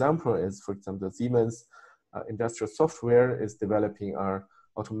 as an example is, for example, Siemens Industrial Software is developing our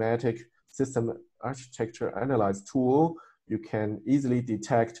automatic system architecture analyze tool. You can easily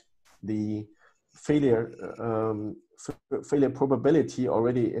detect the failure failure probability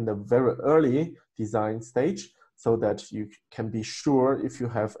already in the very early design stage, so that you can be sure, if you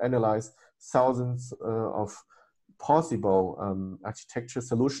have analyzed thousands of possible architecture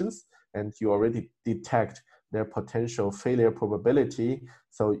solutions and you already detect their potential failure probability,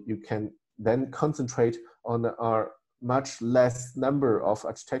 so you can then concentrate on a much less number of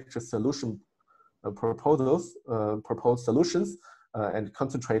architecture solution proposed solutions and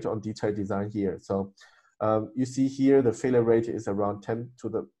concentrate on detailed design here. So you see here the failure rate is around 10 to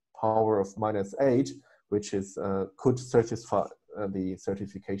the power of -8, which is could satisfy the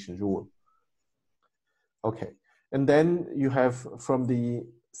certification rule. Okay, and then you have from the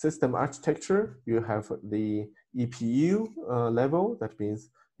system architecture, you have the EPU level. That means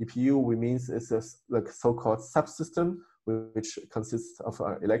EPU means it's a like so-called subsystem, which consists of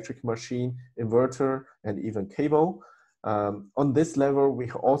an electric machine, inverter, and even cable. On this level,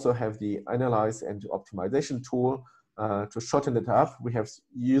 we also have the analyze and optimization tool. To shorten it up, we have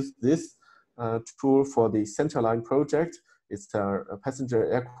used this tool for the Centerline project. It's a passenger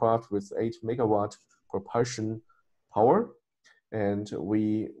aircraft with 8 megawatt propulsion power. And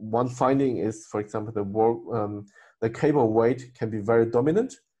one finding is, for example, the cable weight can be very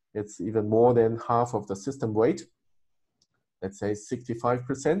dominant. It's even more than half of the system weight, let's say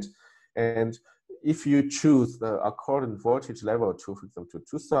 65%. And if you choose the accordant voltage level to, for example, to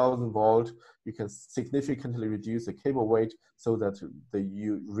 2000 volt, you can significantly reduce the cable weight so that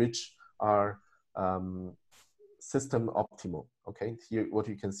you reach our system optimal. Okay, here what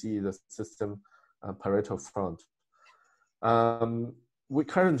you can see is the system Pareto front.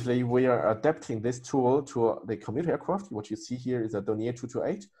 We are adapting this tool to the commuter aircraft. What you see here is a Dornier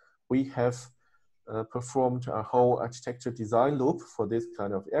 228. We have performed a whole architecture design loop for this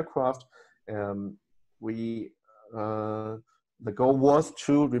kind of aircraft. The goal was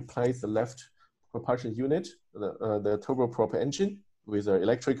to replace the left propulsion unit, the turboprop engine, with an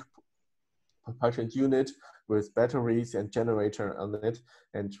electric propulsion unit with batteries and generator on it,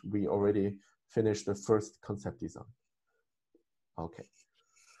 and we already finished the first concept design. Okay.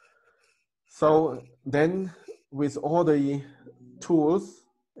 So then, with all the tools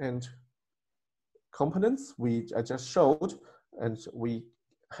and components I just showed, and we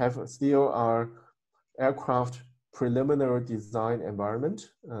have still our aircraft preliminary design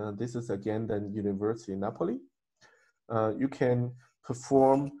environment. This is again the University of Napoli. You can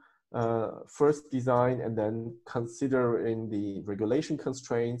perform first design and then considering the regulation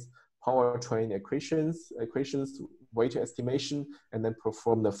constraints, powertrain equations, weight estimation, and then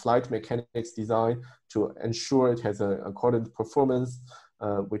perform the flight mechanics design to ensure it has an accordant performance,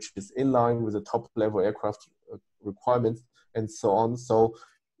 which is in line with the top level aircraft requirements and so on. So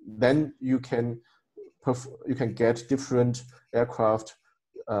then you can get different aircraft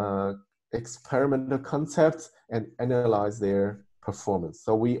experimental concepts and analyze their performance.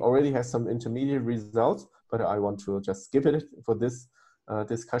 So we already have some intermediate results, but I want to just skip it for this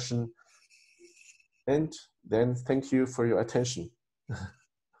discussion. And then thank you for your attention.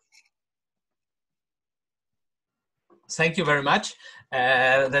 Thank you very much.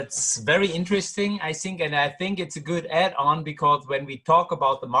 That's very interesting, I think, and I think it's a good add-on, because when we talk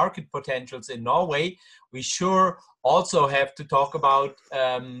about the market potentials in Norway, we sure also have to talk about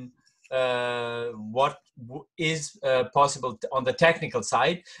what is possible on the technical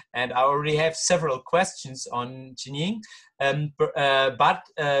side. And I already have several questions on Qinyin. But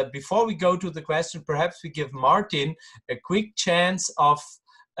before we go to the question, perhaps we give Martin a quick chance of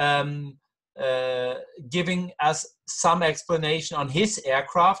giving us some explanation on his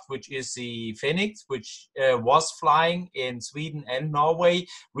aircraft, which is the Phoenix, which was flying in Sweden and Norway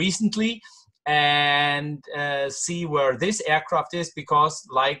recently, and see where this aircraft is, because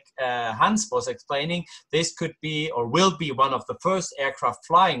like Hans was explaining, this could be or will be one of the first aircraft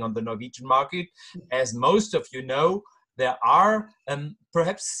flying on the Norwegian market. As most of you know, there are,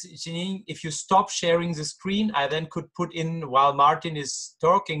 perhaps, Qinyin, if you stop sharing the screen, I then could put in while Martin is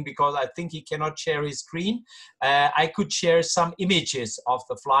talking, because I think he cannot share his screen. I could share some images of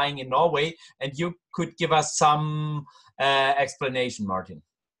the flying in Norway, and you could give us some explanation, Martin.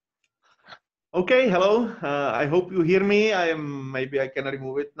 Okay, hello. I hope you hear me. Maybe I can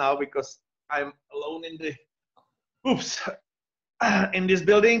remove it now because I'm alone in the, in this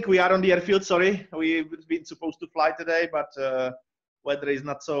building. We are on the airfield. Sorry, we've been supposed to fly today, but weather is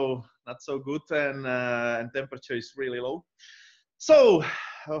not so good, and temperature is really low. So,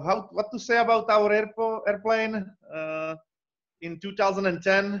 what to say about our airplane? In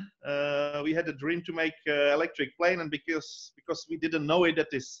 2010, we had a dream to make electric plane, and because we didn't know it,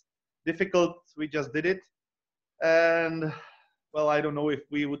 that is difficult, we just did it. And well, I don't know if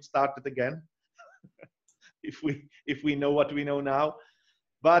we would start it again if we know what we know now.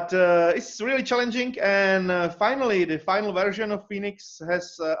 But it's really challenging, and finally, the final version of Phoenix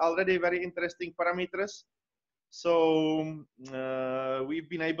has already very interesting parameters. So we've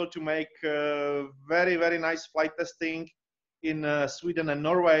been able to make very, very nice flight testing in Sweden and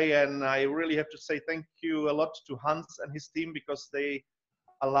Norway, and I really have to say thank you a lot to Hans and his team, because they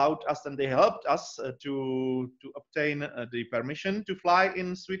allowed us and they helped us to obtain the permission to fly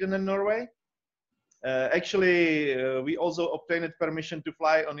in Sweden and Norway. Actually, we also obtained permission to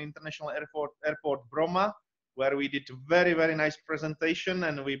fly on International Airport Bromma, where we did very, very nice presentation,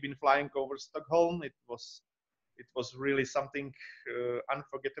 and we've been flying over Stockholm. It was really something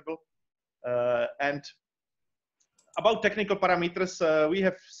unforgettable. And about technical parameters, we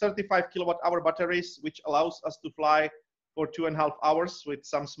have 35 kilowatt-hour batteries, which allows us to fly for 2.5 hours with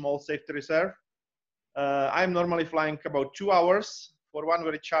some small safety reserve. I'm normally flying about 2 hours. For one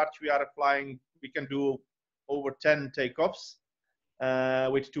very charge, we can do over 10 takeoffs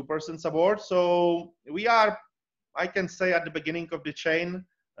with 2 persons aboard. So we are, I can say, at the beginning of the chain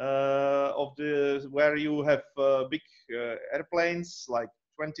where you have big airplanes like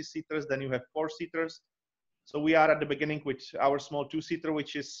 20-seaters, then you have 4-seaters. So we are at the beginning with our small 2-seater,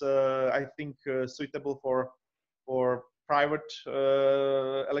 which is I think suitable for private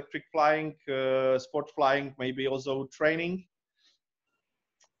electric flying, sport flying, maybe also training.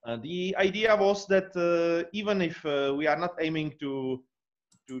 The idea was that even if we are not aiming to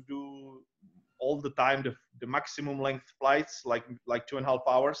do all the time the maximum length flights like 2.5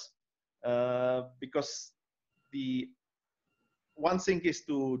 hours, because the one thing is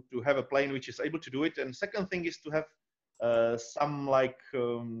to have a plane which is able to do it, and second thing is to have some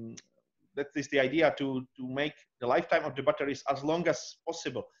that is the idea, to make the lifetime of the batteries as long as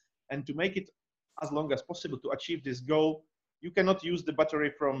possible. And to make it as long as possible, to achieve this goal, you cannot use the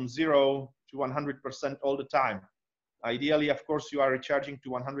battery from 0 to 100% all the time. Ideally, of course, you are recharging to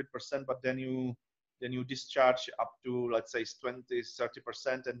 100%, but then you discharge up to, let's say,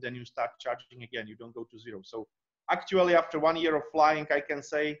 20-30%, and then you start charging again. You don't go to 0. So actually, after 1 year of flying, I can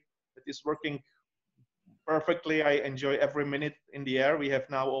say that it's working perfectly. I enjoy every minute in the air. We have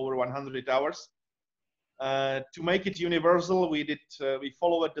now over 100 hours. To make it universal, we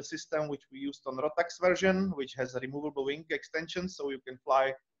followed the system which we used on Rotax version, which has a removable wing extension, so you can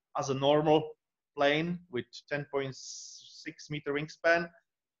fly as a normal plane with 10.6 meter wingspan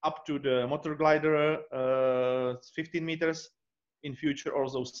up to the motor glider 15 meters, in future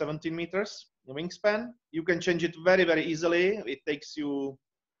also 17 meters wingspan. You can change it very, very easily. It takes you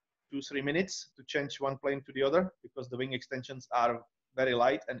 2-3 minutes to change one plane to the other, because the wing extensions are very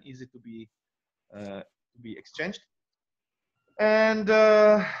light and easy to be exchanged. And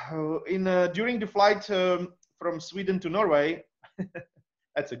during the flight from Sweden to Norway,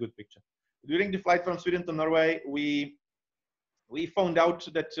 that's a good picture. During the flight from Sweden to Norway, we found out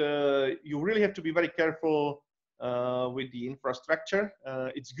that you really have to be very careful with the infrastructure.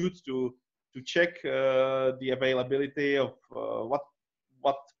 It's good to check the availability of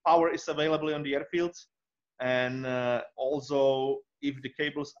what power is available on the airfields, and also if the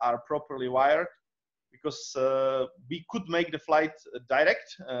cables are properly wired, because we could make the flight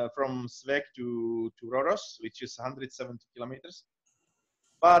direct from Sveg to Røros, which is 170 kilometers.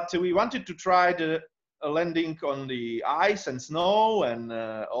 But we wanted to try the landing on the ice and snow and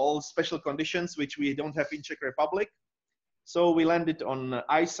all special conditions which we don't have in Czech Republic. So we landed on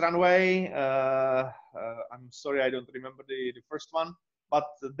ice runway. I'm sorry, I don't remember the first one. But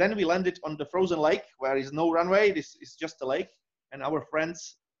then we landed on the frozen lake, where is no runway. This is just a lake. And our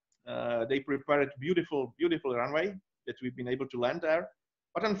friends, they prepared beautiful, beautiful runway that we've been able to land there.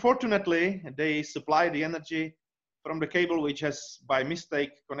 But unfortunately, they supply the energy from the cable, which has by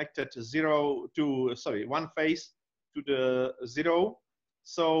mistake connected one phase to the 0.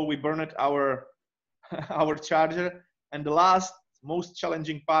 So we burned our charger. And the last, most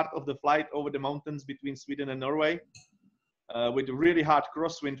challenging part of the flight over the mountains between Sweden and Norway, with a really hard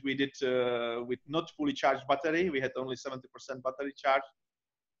crosswind, we did with not fully charged battery. We had only 70% battery charge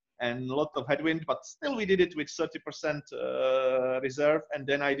and a lot of headwind, but still we did it with 30% reserve. And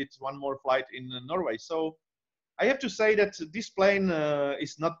then I did one more flight in Norway. So I have to say that this plane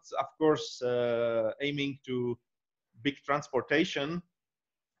is not, of course, aiming to big transportation.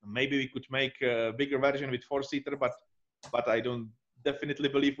 Maybe we could make a bigger version with 4-seater, but I don't definitely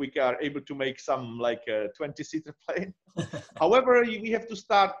believe we are able to make some like a 20-seater plane. However, we have to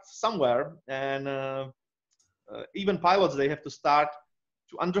start somewhere, and even pilots, they have to start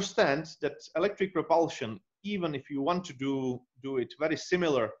to understand that electric propulsion, even if you want to do it very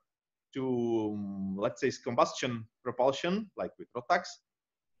similar let's say, combustion propulsion, like with Rotax,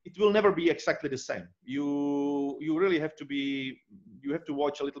 it will never be exactly the same. You really have to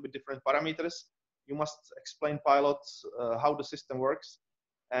watch a little bit different parameters. You must explain pilots how the system works.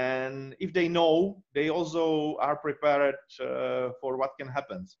 And if they know, they also are prepared for what can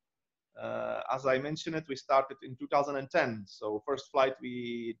happen. As I mentioned it, we started in 2010. So first flight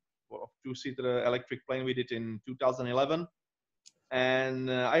of two-seater electric plane we did in 2011.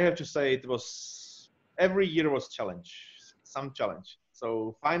 And I have to say it was, every year was some challenge.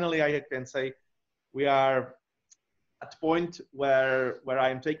 So finally I can say we are at point where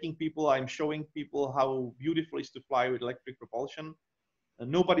I'm taking people, I'm showing people how beautiful it is to fly with electric propulsion.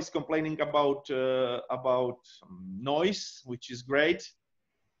 Nobody's complaining about noise, which is great.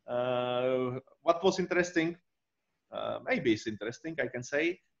 What was interesting, maybe it's interesting, I can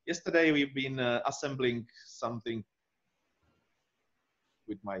say. Yesterday we've been assembling something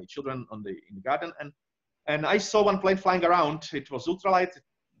with my children in the garden, and I saw one plane flying around. It was ultralight,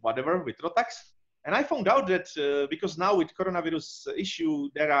 whatever, with Rotax. And I found out that because now with coronavirus issue,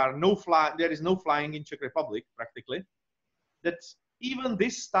 there is no flying in Czech Republic practically, that even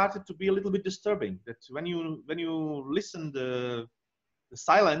this started to be a little bit disturbing. That when you listen the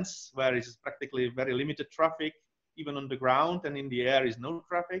silence, where it's practically very limited traffic, even on the ground, and in the air is no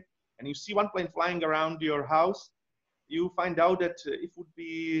traffic, and you see one plane flying around your house, you find out that it would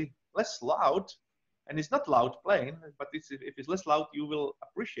be less loud, and it's not loud plane, but if it's less loud, you will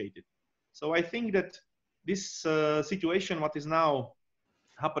appreciate it. So I think that this situation, what is now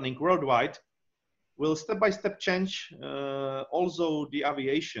happening worldwide, will step by step change also the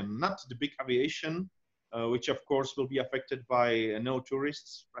aviation, not the big aviation, which of course will be affected by no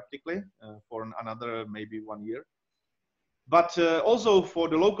tourists practically for another maybe 1 year, but also for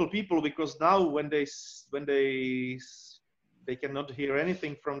the local people, because now when they cannot hear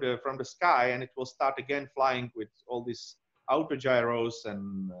anything from the sky, and it will start again flying with all these auto gyros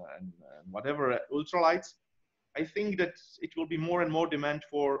and whatever ultralights. I think that it will be more and more demand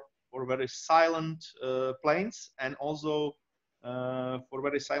for very silent planes, and also for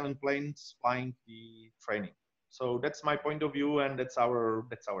very silent planes flying the training. So that's my point of view, and that's our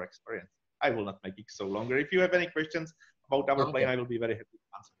experience. I will not make it so longer. If you have any questions about our plane, I will be very happy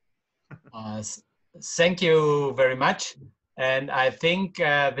to answer. Thank you very much. And I think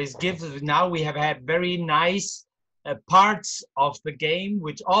this gives, now we have had very nice parts of the game,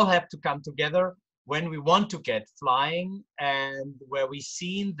 which all have to come together when we want to get flying, and where we've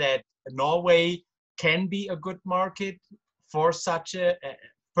seen that Norway can be a good market for such a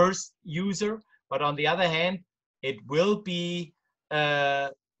first user. But on the other hand, it will be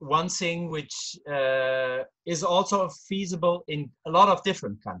one thing which is also feasible in a lot of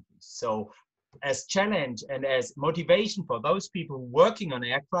different countries. So as challenge and as motivation for those people working on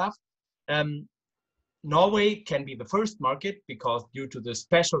aircraft, Norway can be the first market, because due to the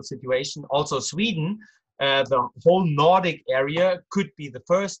special situation, also Sweden, the whole Nordic area could be the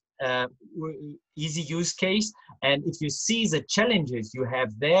first easy use case. And if you see the challenges you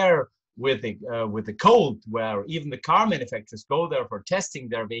have there with the cold, where even the car manufacturers go there for testing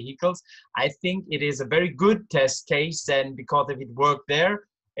their vehicles, I think it is a very good test case. And because if it worked there,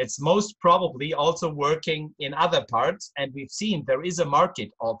 it's most probably also working in other parts. And we've seen there is a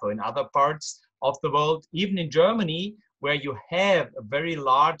market also in other parts of the world, even in Germany, where you have a very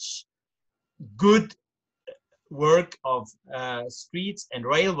large, good work of streets and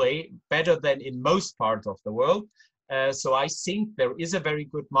railway, better than in most parts of the world. So I think there is a very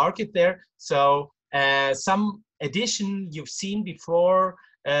good market there. So some addition you've seen before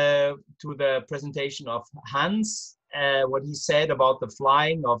to the presentation of Hans, what he said about the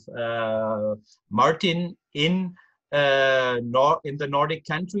flying of Martin in the Nordic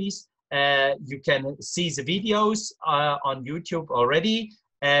countries. You can see the videos on YouTube already.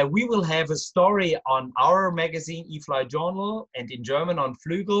 We will have a story on our magazine, E-Flight Journal, and in German on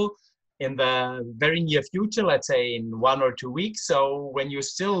Flügel in the very near future, let's say in 1 or 2 weeks. So when you're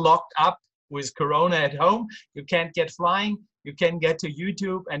still locked up with Corona at home, you can't get flying, you can get to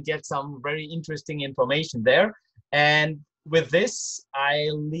YouTube and get some very interesting information there. And with this,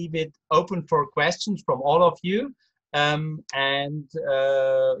 I'll leave it open for questions from all of you.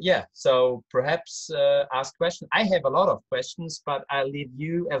 Yeah, so perhaps ask questions. I have a lot of questions, but I'll leave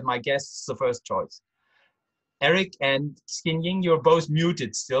you as my guests the first choice. Eric and Qinyin, you're both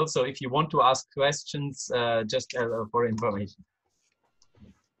muted still, so if you want to ask questions, just for information.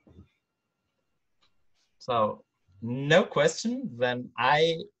 So no question, then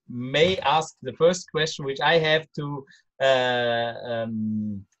I may ask the first question, which I have to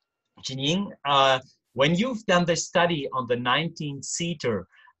Qinyin. When you've done the study on the 19-seater,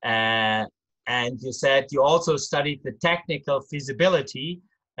 and you said you also studied the technical feasibility.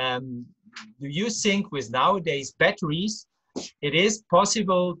 Do you think with nowadays batteries, it is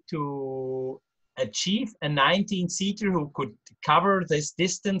possible to achieve a 19-seater who could cover these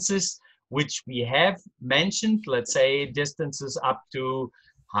distances which we have mentioned, let's say distances up to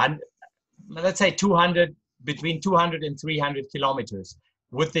 100, let's say 200, between 200 and 300 kilometers?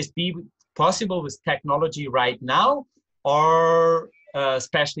 Would this be possible with technology right now, or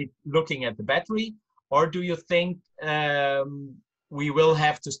especially looking at the battery, or do you think we will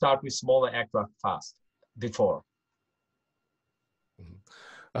have to start with smaller aircraft fast before?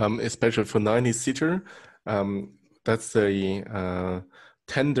 Especially for 90-seater, that's a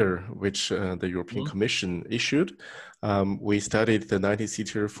tender which the European Commission issued. We studied the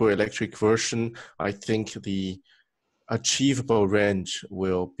 90-seater full electric version. I think the achievable range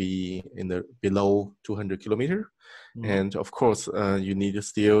will be in the below 200 kilometer. And of course, you need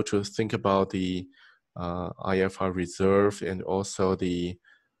still to think about the IFR reserve and also the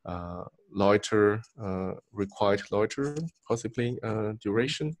loiter, required loiter, possibly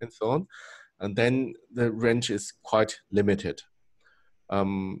duration and so on. And then the range is quite limited.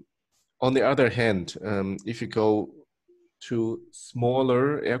 On the other hand, if you go to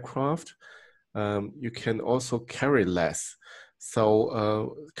smaller aircraft, you can also carry less.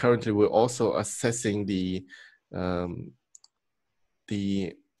 So currently we're also assessing the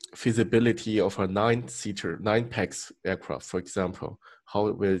feasibility of a 9-seater, 9-pax aircraft, for example, how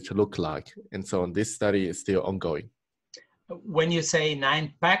it will look like. And so on. This study is still ongoing. When you say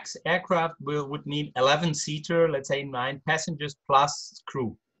 9-pax aircraft, would need 11-seater, let's say 9 passengers plus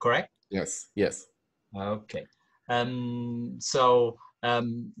crew, correct? Yes, yes. Okay.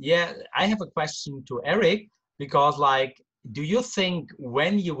 Yeah, I have a question to Eric, because like, do you think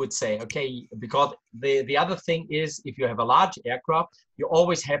when you would say, okay, because the other thing is, if you have a large aircraft, you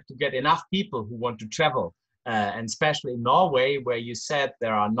always have to get enough people who want to travel. And especially in Norway, where you said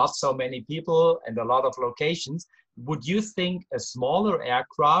there are not so many people and a lot of locations, would you think a smaller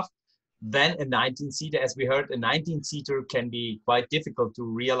aircraft than a 19-seater, as we heard, a 19-seater can be quite difficult to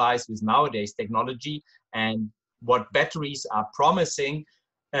realize with nowadays technology, and what batteries are promising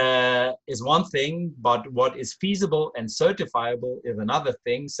is one thing, but what is feasible and certifiable is another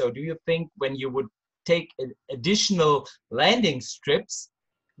thing. So do you think when you would take additional landing strips,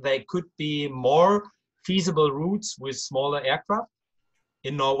 there could be more feasible routes with smaller aircraft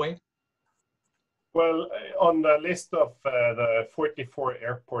in Norway? Well, on the list of the 44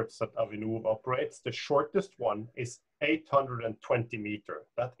 airports that Avinor operates, the shortest one is 820 meters.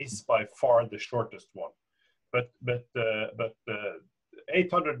 That is by far the shortest one. But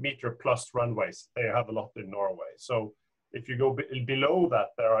 800-meter plus runways, they have a lot in Norway. So if you go below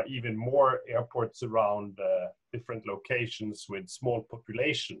that, there are even more airports around different locations with small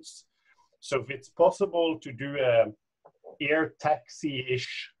populations. So if it's possible to do a air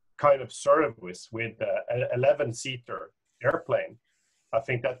taxi-ish kind of service with an 11-seater airplane, I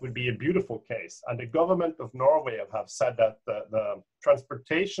think that would be a beautiful case. And the government of Norway have said that the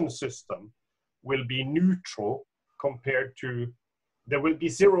transportation system will be neutral compared to, there will be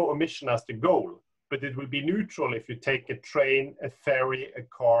zero emission as the goal, but it will be neutral if you take a train, a ferry, a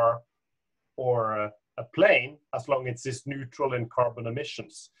car, or a plane, as long as it's neutral in carbon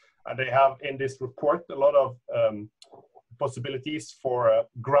emissions. And they have in this report a lot of possibilities for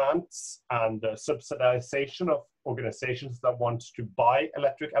grants and subsidization of organizations that want to buy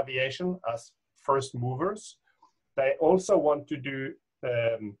electric aviation as first movers. They also want to do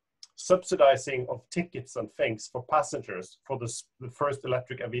subsidizing of tickets and things for passengers for the first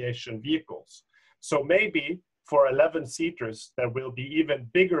electric aviation vehicles. So maybe for 11-seaters, there will be even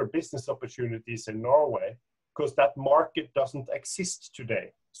bigger business opportunities in Norway, because that market doesn't exist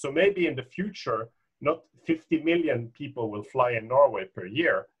today. So maybe in the future, not 50 million people will fly in Norway per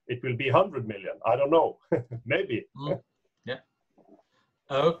year. It will be 100 million. I don't know. Maybe. Yeah.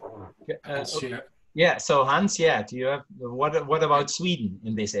 Okay. Yeah. So Hans, yeah. Do you have what about Sweden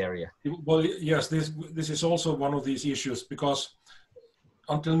in this area? Well, yes. This is also one of these issues, because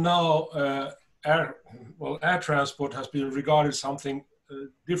until now, air transport has been regarded something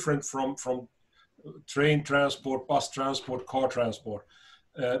different from train transport, bus transport, car transport.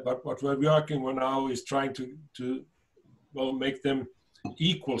 But what we're working on now is trying to make them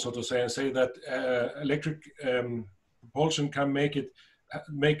equal, so to say, and say that electric propulsion can make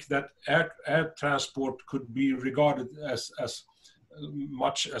that air transport could be regarded as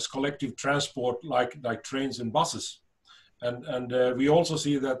much as collective transport like trains and buses. And we also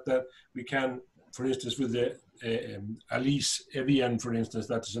see that we can, for instance, with the Aviation, for instance,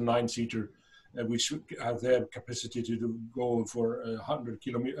 that is a 9-seater which have their capacity to go for 100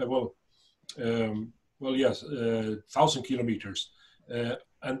 kilometers. 1,000 kilometers.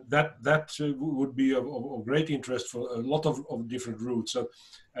 And that would be of great interest for a lot of different routes.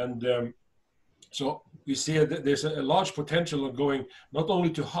 So we see that there's a large potential of going not only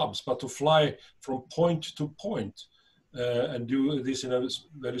to hubs, but to fly from point to point and do this in a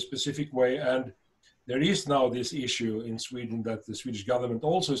very specific way. And there is now this issue in Sweden that the Swedish government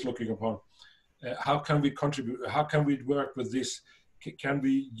also is looking upon. How can we contribute? How can we work with this? Can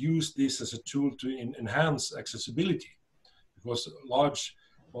we use this as a tool to enhance accessibility? Because a lot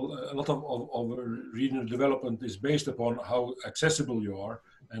of regional development is based upon how accessible you are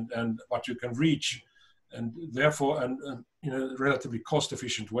and what you can reach, and therefore and in a relatively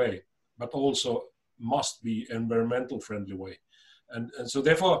cost-efficient way, but also must be environmental friendly way. And so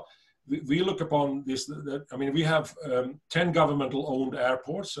therefore we look upon this, I mean, we have 10 governmental owned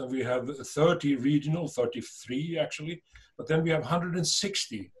airports, and we have 30 regional, 33 actually, but then we have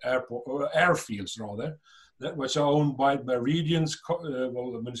 160 airfields rather, which are owned by regions,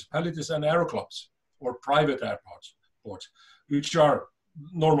 municipalities and aero clubs or private airports, which are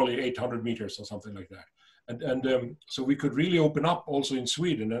normally 800 meters or something like that. And so we could really open up also in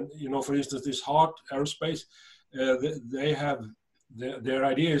Sweden. And, you know, for instance, this Heart Aerospace, they have, their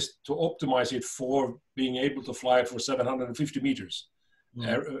idea is to optimize it for being able to fly for 750 meters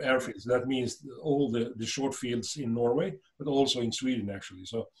airfields. That means all the short fields in Norway, but also in Sweden actually.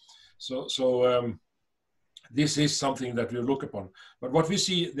 So this is something that we look upon. But what we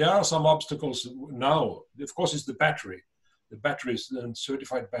see, there are some obstacles now. Of course, it's the batteries and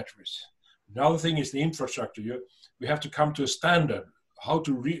certified batteries. The other thing is the infrastructure. We have to come to a standard how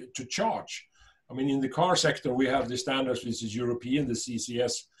to charge. I mean, in the car sector, we have the standards which is European, the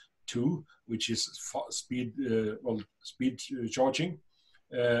CCS2, which is speed charging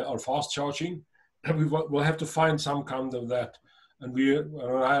or fast charging. We'll have to find some kind of that. And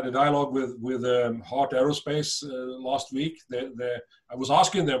I had a dialogue with Heart Aerospace last week. I was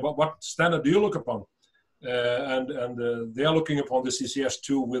asking them, what standard do you look upon? And they are looking upon the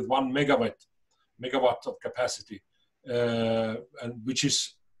CCS2 with 1 megawatt of capacity, and which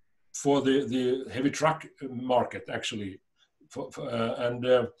is for the heavy truck market actually,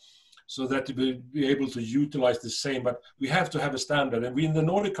 so that we'll be able to utilize the same. But we have to have a standard, and we in the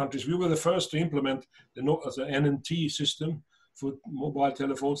Nordic countries, we were the first to implement the NMT system for mobile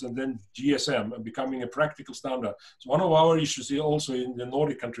telephones, and then GSM, and becoming a practical standard. So one of our issues here also in the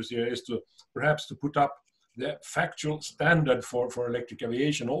Nordic countries here is to perhaps to put up the factual standard for electric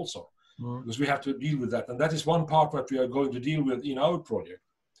aviation also, because we have to deal with that. And that is one part that we are going to deal with in our project,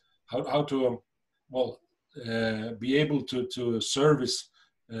 how to be able to service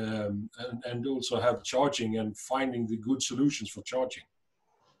and also have charging and finding the good solutions for charging.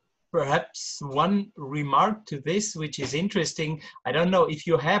 Perhaps one remark to this, which is interesting. I don't know if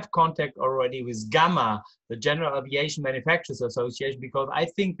you have contact already with GAMA, the General Aviation Manufacturers Association, because I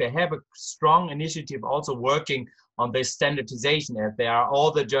think they have a strong initiative also working on this standardization. As there are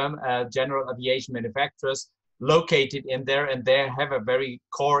all the general aviation manufacturers located in there, and they have a very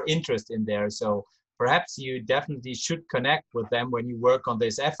core interest in there. So perhaps you definitely should connect with them when you work on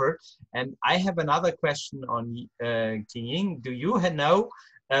this effort. And I have another question on Qinyin. Do you know,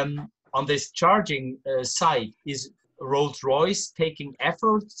 on this charging side, is Rolls-Royce taking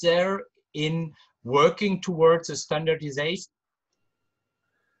efforts there in working towards a standardization?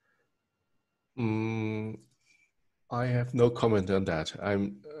 I have no comment on that.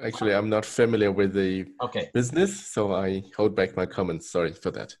 I'm not familiar with the business, so I hold back my comments. Sorry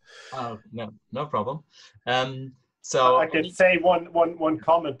for that. Oh, no problem. So I can say one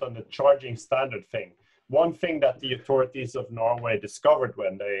comment on the charging standard thing. One thing that the authorities of Norway discovered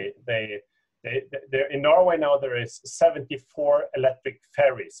when they're in Norway now, there is 74 electric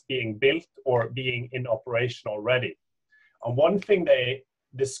ferries being built or being in operation already. And one thing they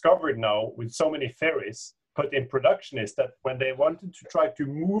discovered now with so many ferries put in production is that when they wanted to try to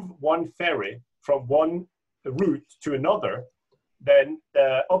move one ferry from one route to another, then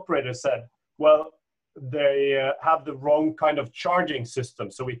the operator said, well, they have the wrong kind of charging system,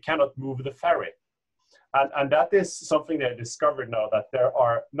 so we cannot move the ferry. And that is something they discovered now, that there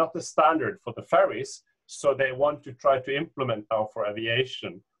are not a standard for the ferries, so they want to try to implement now for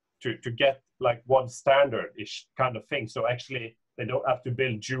aviation to get like one standard-ish kind of thing. So actually, they don't have to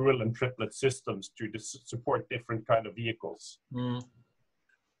build dual and triplet systems to support different kind of vehicles.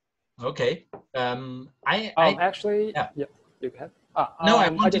 Okay. Actually, yeah, you can. No,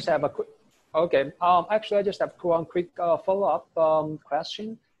 I just have a quick. Okay. Actually, I just have one quick follow-up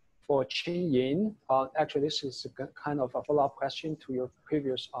question for Qinyin, actually this is a kind of a follow-up question to your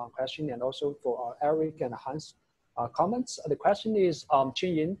previous question, and also for Eric and Hans' comments. The question is,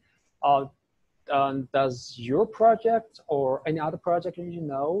 Qinyin, does your project or any other project you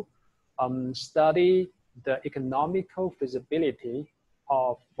know study the economical feasibility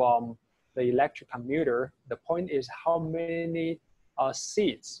of the electric commuter? The point is how many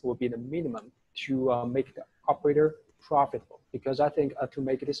seats will be the minimum to make the operator profitable? Because I think to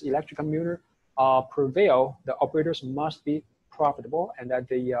make this electric commuter prevail, the operators must be profitable, and that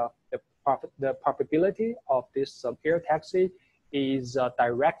the profitability of this air taxi is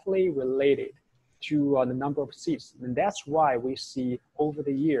directly related to the number of seats. And that's why we see over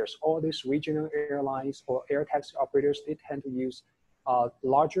the years, all these regional airlines or air taxi operators, they tend to use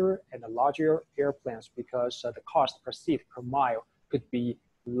larger and larger airplanes because the cost per seat per mile could be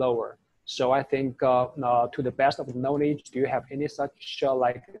lower. So I think to the best of knowledge, do you have any such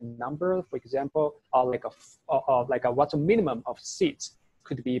like number, for example, what's a minimum of seats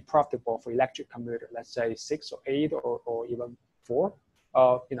could be profitable for electric commuter? Let's say 6 or 8 or even 4.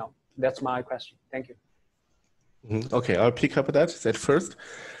 You know, that's my question. Thank you. Okay, I'll pick up that first.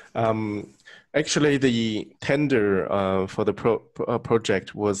 Actually, the tender for the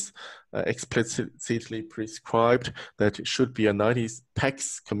project was explicitly prescribed that it should be a 90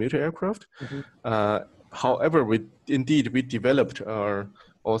 pax commuter aircraft. However, we developed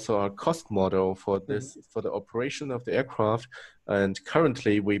also our cost model for this, for the operation of the aircraft, and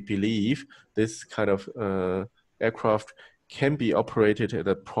currently we believe this kind of aircraft can be operated at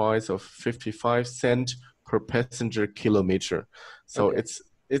a price of 55 cents per passenger kilometer. So it's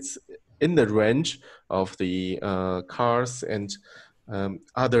in the range of the cars and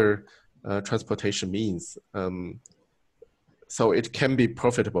other transportation means. So it can be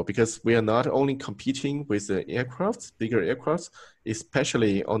profitable because we are not only competing with the aircrafts, bigger aircrafts,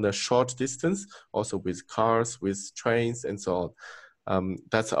 especially on the short distance, also with cars, with trains, and so on.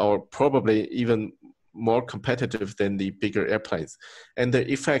 That's our probably even more competitive than the bigger airplanes. And the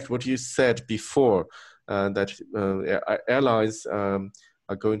effect, what you said before, that airlines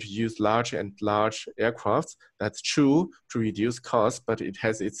are going to use large aircrafts. That's true to reduce costs, but it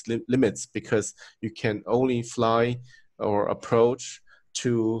has its limits because you can only fly or approach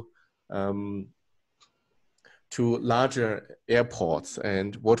to larger airports.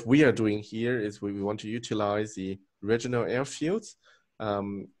 And what we are doing here is we want to utilize the regional airfields.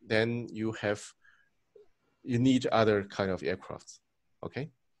 Then you need other kind of aircrafts. Okay.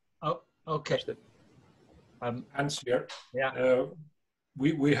 Oh, okay. Hans here. Yeah.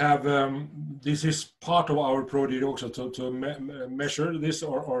 We have this is part of our project also to measure this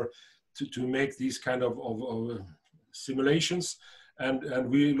or to make these kind of simulations, and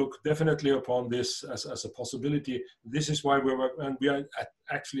we look definitely upon this as a possibility. This is why we are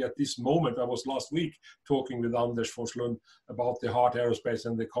actually at this moment. I was last week talking with Anders Forslund about the Heart Aerospace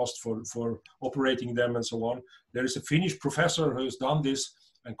and the cost for operating them and so on. There is a Finnish professor who has done this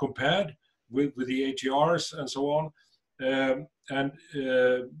and compared with the ATRs and so on.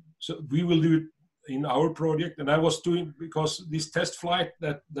 So we will do it in our project. And I was doing, because this test flight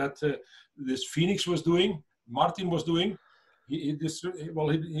that this Phoenix was doing, Martin was doing, he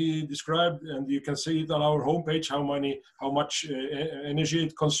described, and you can see it on our homepage, how much energy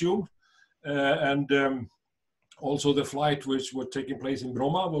it consumed. Also the flight which was taking place in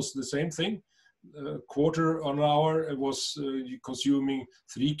Bromma was the same thing. Quarter an hour, it was consuming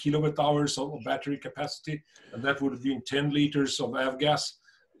 3 kilowatt-hours of battery capacity, and that would have been 10 liters of avgas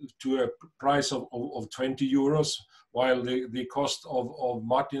to a price of 20 euros, while the cost of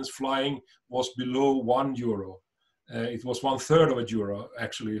Martin's flying was below €1. It was 1/3 of a euro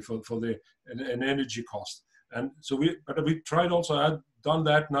actually for an energy cost. And so we tried also, I've done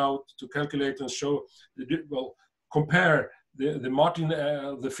that now to calculate and show, compare the Martin,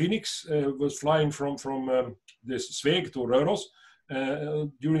 the Phoenix was flying from this Sveg to Røros.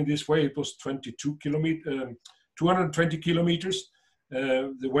 During this way, it was 220 kilometers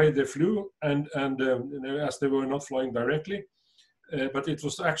the way they flew, and as they were not flying directly, but it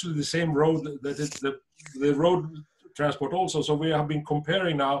was actually the same road that the road transport also. So we have been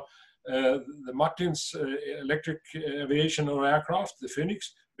comparing now the Martin's electric aviation or aircraft, the Phoenix.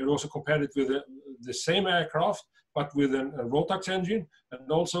 We also compared it with the same aircraft, but with a Rotax engine, and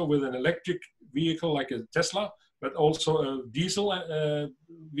also with an electric vehicle like a Tesla, but also a diesel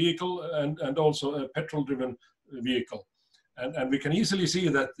vehicle and also a petrol-driven vehicle. And we can easily see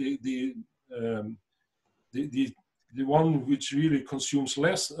that the one which really consumes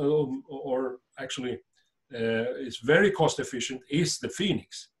less or actually is very cost efficient is the Phoenix.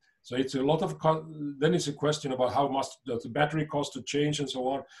 So it's a lot of, then it's a question about how much does the battery cost to change and so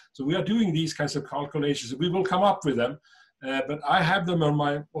on. So we are doing these kinds of calculations. We will come up with them, but I have them on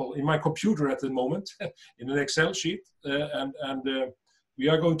my, well, in my computer at the moment, in an Excel sheet, and we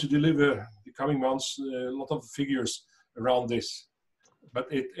are going to deliver the coming months a lot of figures around this. But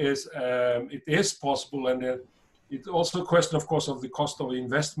it is possible, and it's also a question, of course, of the cost of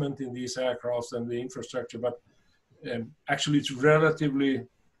investment in these aircrafts and the infrastructure. But actually, it's relatively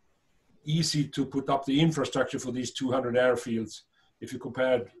easy to put up the infrastructure for these 200 airfields if you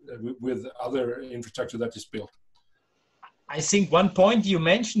compare with other infrastructure that is built. I think one point you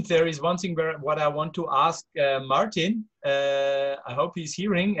mentioned there is one thing where what I want to ask Martin. I hope he's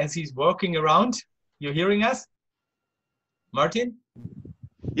hearing as he's walking around. You're hearing us, Martin?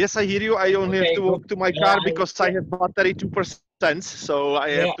 Yes, I hear you. I only have to walk to my car because I have battery 2%, so I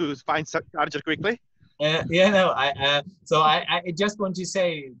have to find some charger quickly. So I just want to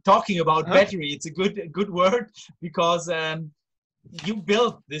say, talking about battery, it's a good word, because you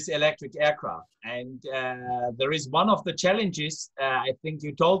built this electric aircraft, and there is one of the challenges, I think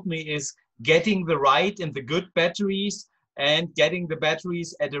you told me, is getting the right and the good batteries and getting the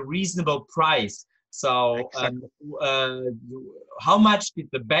batteries at a reasonable price. So how much did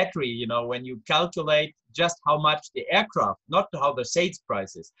the battery, you know, when you calculate just how much the aircraft, not how the sales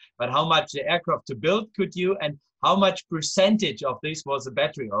price is, but how much the aircraft to build could you, and how much percentage of this was the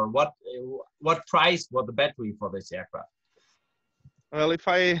battery, or what price was the battery for this aircraft? Well, if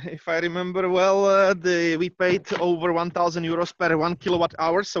I remember well, we paid over 1,000 euros per 1 kilowatt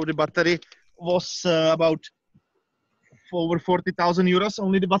hour. So the battery was about over 40,000 euros,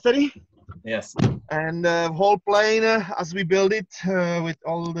 only the battery. Yes. And the whole plane, as we built it with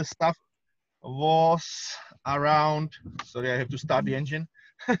all the stuff, was around, sorry, I have to start the engine.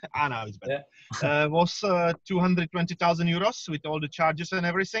 Now it's better. Yeah. Was 220,000 euros with all the charges and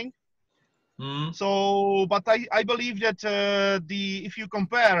everything. So, but I believe that if you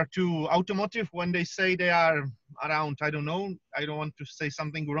compare to automotive, when they say they are around, I don't know, I don't want to say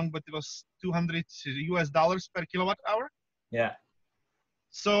something wrong, but it was $200 US per kilowatt hour. Yeah.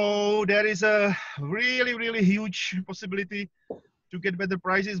 So there is a really, really huge possibility to get better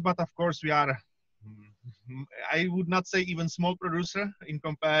prices. But of course, we are, I would not say even small producer in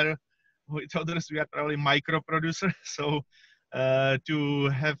compare with others. We are probably micro producer. So to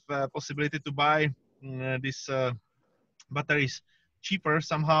have a possibility to buy these batteries cheaper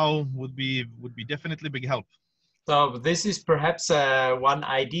somehow would be definitely big help. So this is perhaps one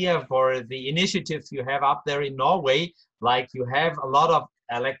idea for the initiatives you have up there in Norway. Like you have a lot of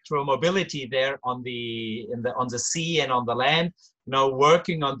electromobility there on the sea and on the land. You know,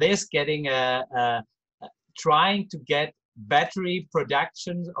 working on this, getting trying to get battery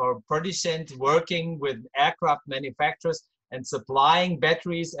production or producers working with aircraft manufacturers and supplying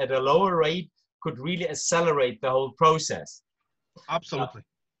batteries at a lower rate could really accelerate the whole process. Absolutely,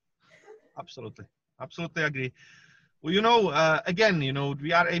 absolutely agree. Well, you know, again, you know,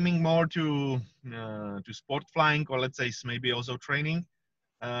 we are aiming more to sport flying, or let's say maybe also training,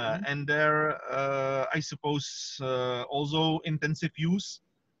 and there, I suppose, also intensive use,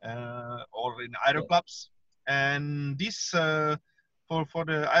 or in aero clubs, and this for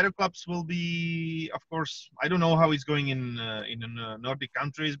the aero clubs will be, of course, I don't know how it's going in Nordic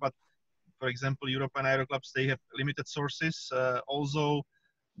countries, but for example, European aero clubs, they have limited sources. Also,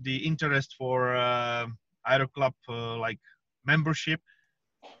 the interest for aero club like membership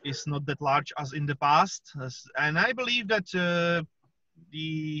is not that large as in the past, and I believe that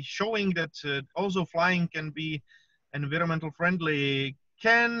the showing that also flying can be environmental friendly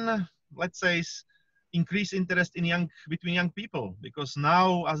can, let's say, increase interest in between young people, because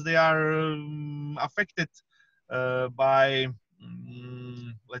now as they are affected by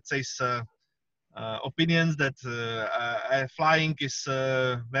let's say opinions that flying is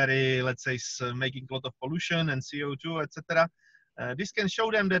very, let's say, making a lot of pollution and CO2, etc. This can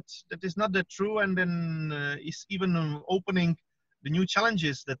show them that that is not that true, and then is even opening the new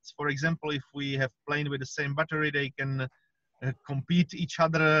challenges that, for example, if we have plane with the same battery, they can compete each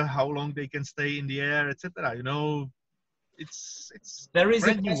other, how long they can stay in the air, etc. You know, it's there is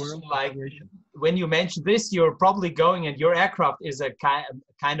a question, like when you mention this, you're probably going, and your aircraft is a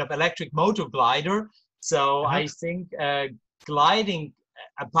kind of electric motor glider. So I think gliding,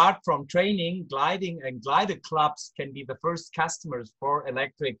 apart from training, gliding and glider clubs can be the first customers for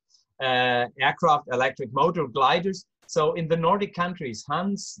electric aircraft, electric motor gliders. So in the Nordic countries,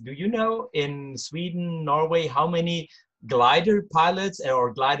 Hans, do you know in Sweden, Norway, how many glider pilots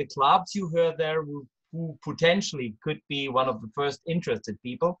or glider clubs you heard there who potentially could be one of the first interested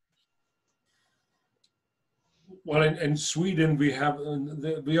people? Well, in Sweden, we have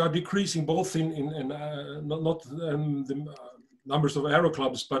we are decreasing both in not the numbers of aero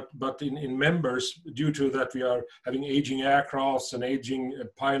clubs, but in members, due to that we are having aging aircrafts and aging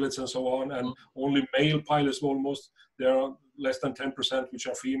pilots and so on, and only male pilots almost. There are less than 10% which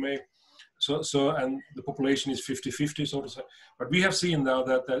are female. So and the population is 50-50, so to say. But we have seen now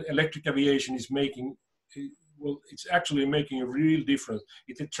that electric aviation is making, well, it's actually making a real difference.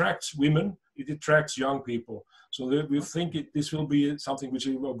 It attracts women, it attracts young people. So we think this will be something which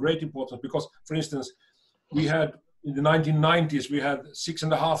is of great importance, because, for instance, we had in the 1990s, we had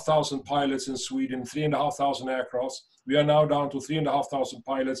 6,500 pilots in Sweden, 3,500 aircrafts. We are now down to 3,500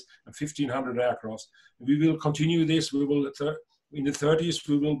 pilots and 1,500 aircrafts. We will continue this. We will, in the 30s,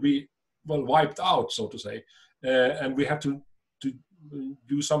 we will be, well, wiped out, so to say. And we have to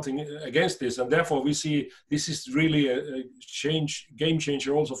do something against this. And therefore, we see this is really a game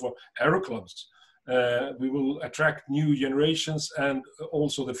changer also for aero clubs. We will attract new generations and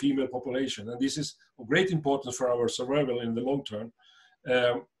also the female population. And this is of great importance for our survival in the long term.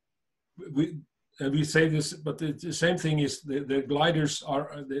 We say this, but the same thing is the gliders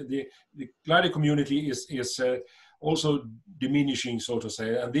are, the glider community is also diminishing, so to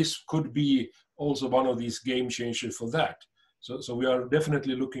say. And this could be also one of these game changers for that. So we are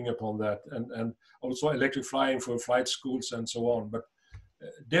definitely looking upon that, and also electric flying for flight schools and so on, but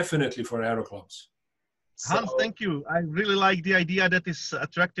definitely for aero clubs. Hans, thank you. I really like the idea that is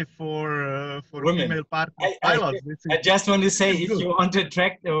attractive for women. Female pilots. I just want to say, if you want to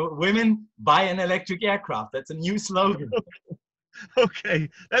attract women, buy an electric aircraft. That's a new slogan. Okay,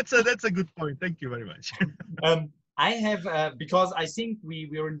 that's a good point. Thank you very much. I have because I think we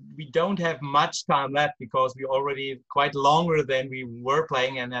don't have much time left, because we're already quite longer than we were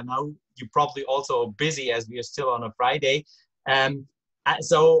playing, and I know you're probably also busy as we are still on a Friday.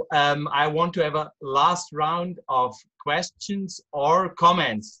 So I want to have a last round of questions or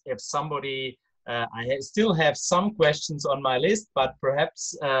comments. If somebody, I still have some questions on my list, but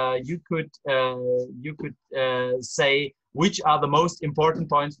perhaps you could say which are the most important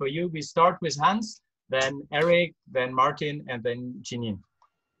points for you. We start with Hans, then Eric, then Martin, and then Qinyin.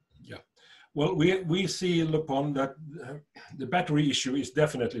 Yeah, well, we see upon that the battery issue is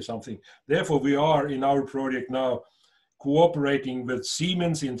definitely something. Therefore, we are in our project now cooperating with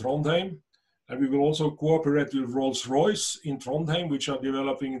Siemens in Trondheim, and we will also cooperate with Royce in Trondheim, which are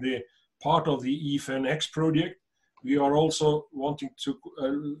developing the part of the e-flight-expo project. We are also wanting to,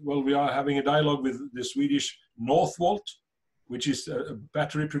 well, we are having a dialogue with the Swedish Northvolt, which is a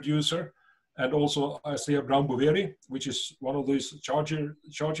battery producer, and also ASEA Brown-Boveri, which is one of these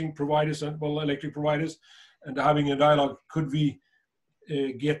charging providers and, well, electric providers, and having a dialogue, could we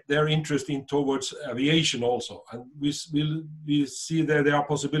get their interest in towards aviation also. And we see that there are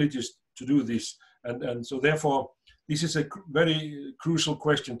possibilities to do this. And so therefore, this is a very crucial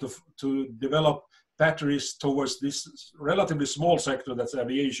question to develop batteries towards this relatively small sector that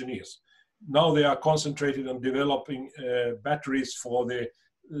aviation is. Now they are concentrated on developing batteries for the,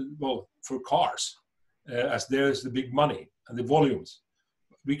 well, for cars, as there's the big money and the volumes.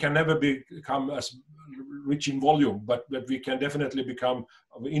 We can never become as rich in volume, but we can definitely become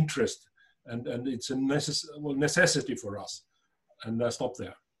of interest, and it's a necessity for us. And I stop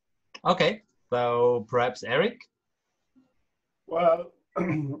there. Okay, so perhaps Eric? Well,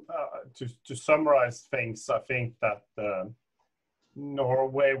 to summarize things, I think that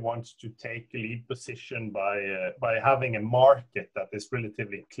Norway wants to take a lead position by having a market that is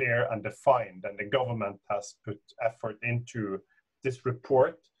relatively clear and defined, and the government has put effort into this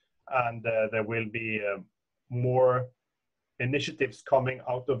report, and there will be more initiatives coming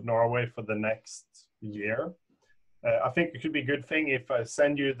out of Norway for the next year. I think it could be a good thing if I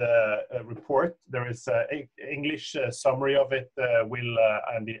send you the report. There is an English summary of it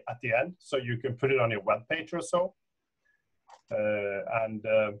at the end, so you can put it on your webpage or so.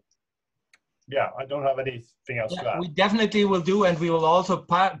 Yeah, I don't have anything else to add. We definitely will do, and we will also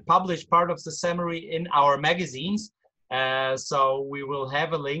publish part of the summary in our magazines. So we will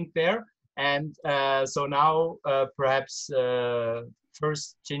have a link there. And so now perhaps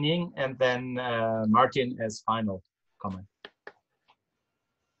first Qinyin and then Martin as final comment.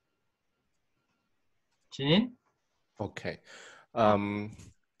 Qinyin? Okay.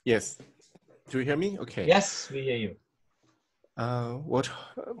 Yes. Do you hear me? Okay. Yes, we hear you.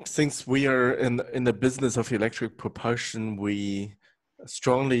 Since we are in the business of electric propulsion, we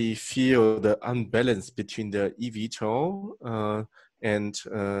strongly feel the unbalance between the eVTOL and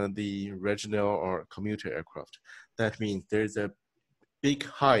the regional or commuter aircraft. That means there's a big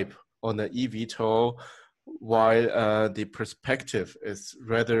hype on the eVTOL, while the perspective is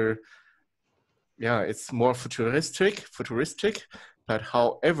rather yeah, it's more futuristic, but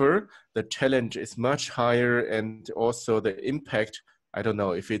however, the challenge is much higher, and also the impact, I don't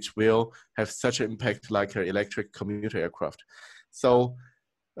know if it will have such an impact like an electric commuter aircraft. So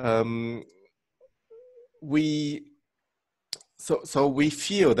we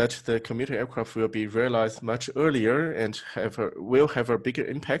feel that the commuter aircraft will be realized much earlier and will have a bigger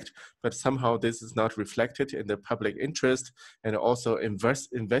impact, but somehow this is not reflected in the public interest and also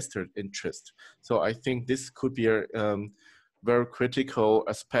investor interest. So I think this could be a very critical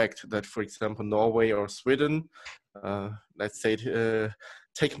aspect that, for example, Norway or Sweden, let's say,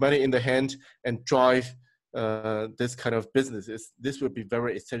 take money in the hand and drive this kind of businesses. This will be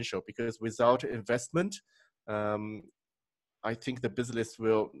very essential, because without investment, I think the business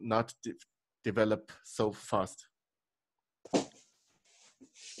will not develop so fast.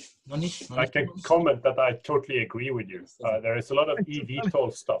 I can comment that I totally agree with you. There is a lot of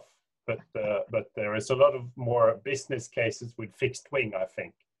eVTOL stuff, but there is a lot of more business cases with fixed wing, I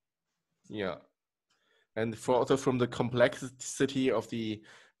think. Yeah, and also from the complexity of the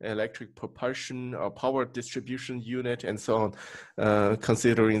electric propulsion or power distribution unit and so on,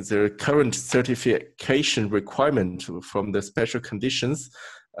 considering the current certification requirement from the special conditions,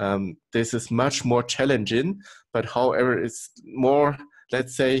 this is much more challenging, but however, it's more,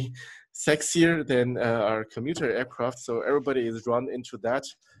 let's say, sexier than our commuter aircraft. So everybody is run into that.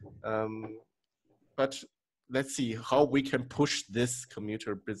 But let's see how we can push this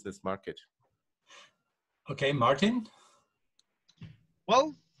commuter business market. Okay, Martin?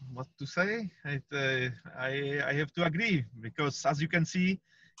 Well, what to say? I have to agree, because as you can see,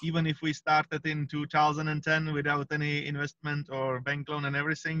 even if we started in 2010 without any investment or bank loan and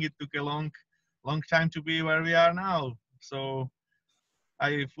everything, it took a long time to be where we are now. So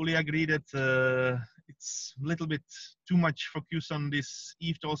I fully agree that it's a little bit too much focus on these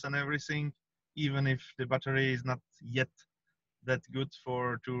eVTOLs and everything, even if the battery is not yet that good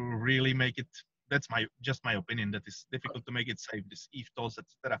to really make it. That's just my opinion. That is difficult to make it safe, this eVTOLs,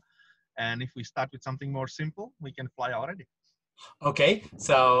 etc. And if we start with something more simple, we can fly already. Okay,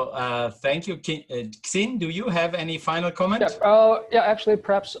 so thank you. Xin, do you have any final comment? Yeah, actually,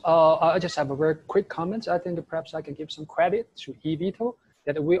 perhaps I just have a very quick comment. I think perhaps I can give some credit to eVTOL,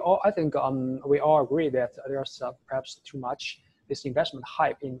 that we all, I think we all agree that there's perhaps too much this investment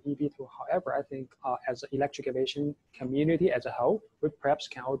hype in eVTOL. However, I think as an electric aviation community as a whole, we perhaps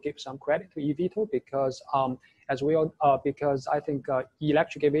can all give some credit to eVTOL, because as we all, because I think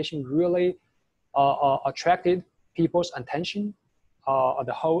electric aviation really attracted people's attention,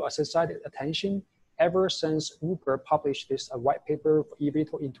 the whole society attention, ever since Uber published this white paper for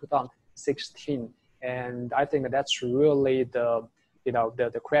eVTOL in 2016. And I think that's really the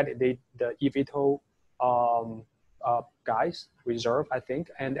credit the eVTOL guys reserve, I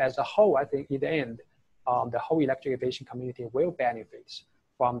think. And as a whole, I think in the end, the whole electric aviation community will benefit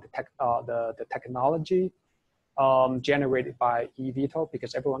from the technology generated by eVTOL,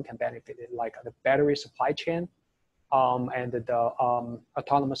 because everyone can benefit it, like the battery supply chain and the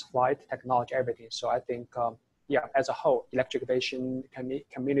autonomous flight technology, everything. So I think, yeah, as a whole, electric aviation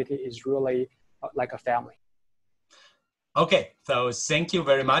community is really like a family. Okay, so thank you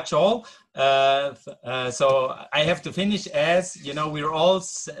very much all. So I have to finish, as you know, we're all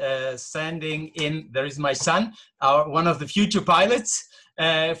standing in, there is my son, one of the future pilots.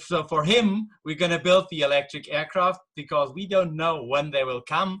 So for him, we're going to build the electric aircraft, because we don't know when they will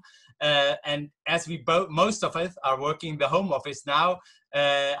come. And as we most of us are working the home office now,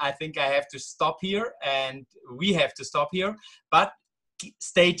 I think I have to stop here, and we have to stop here. But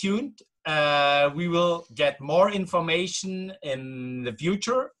stay tuned. We will get more information in the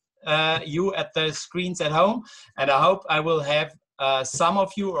future, you at the screens at home, and I hope I will have some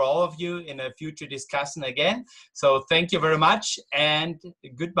of you or all of you in a future discussion again. So thank you very much, and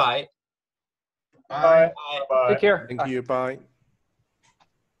goodbye. Bye. Bye. Take care. Thank you. Bye.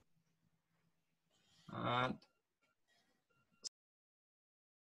 And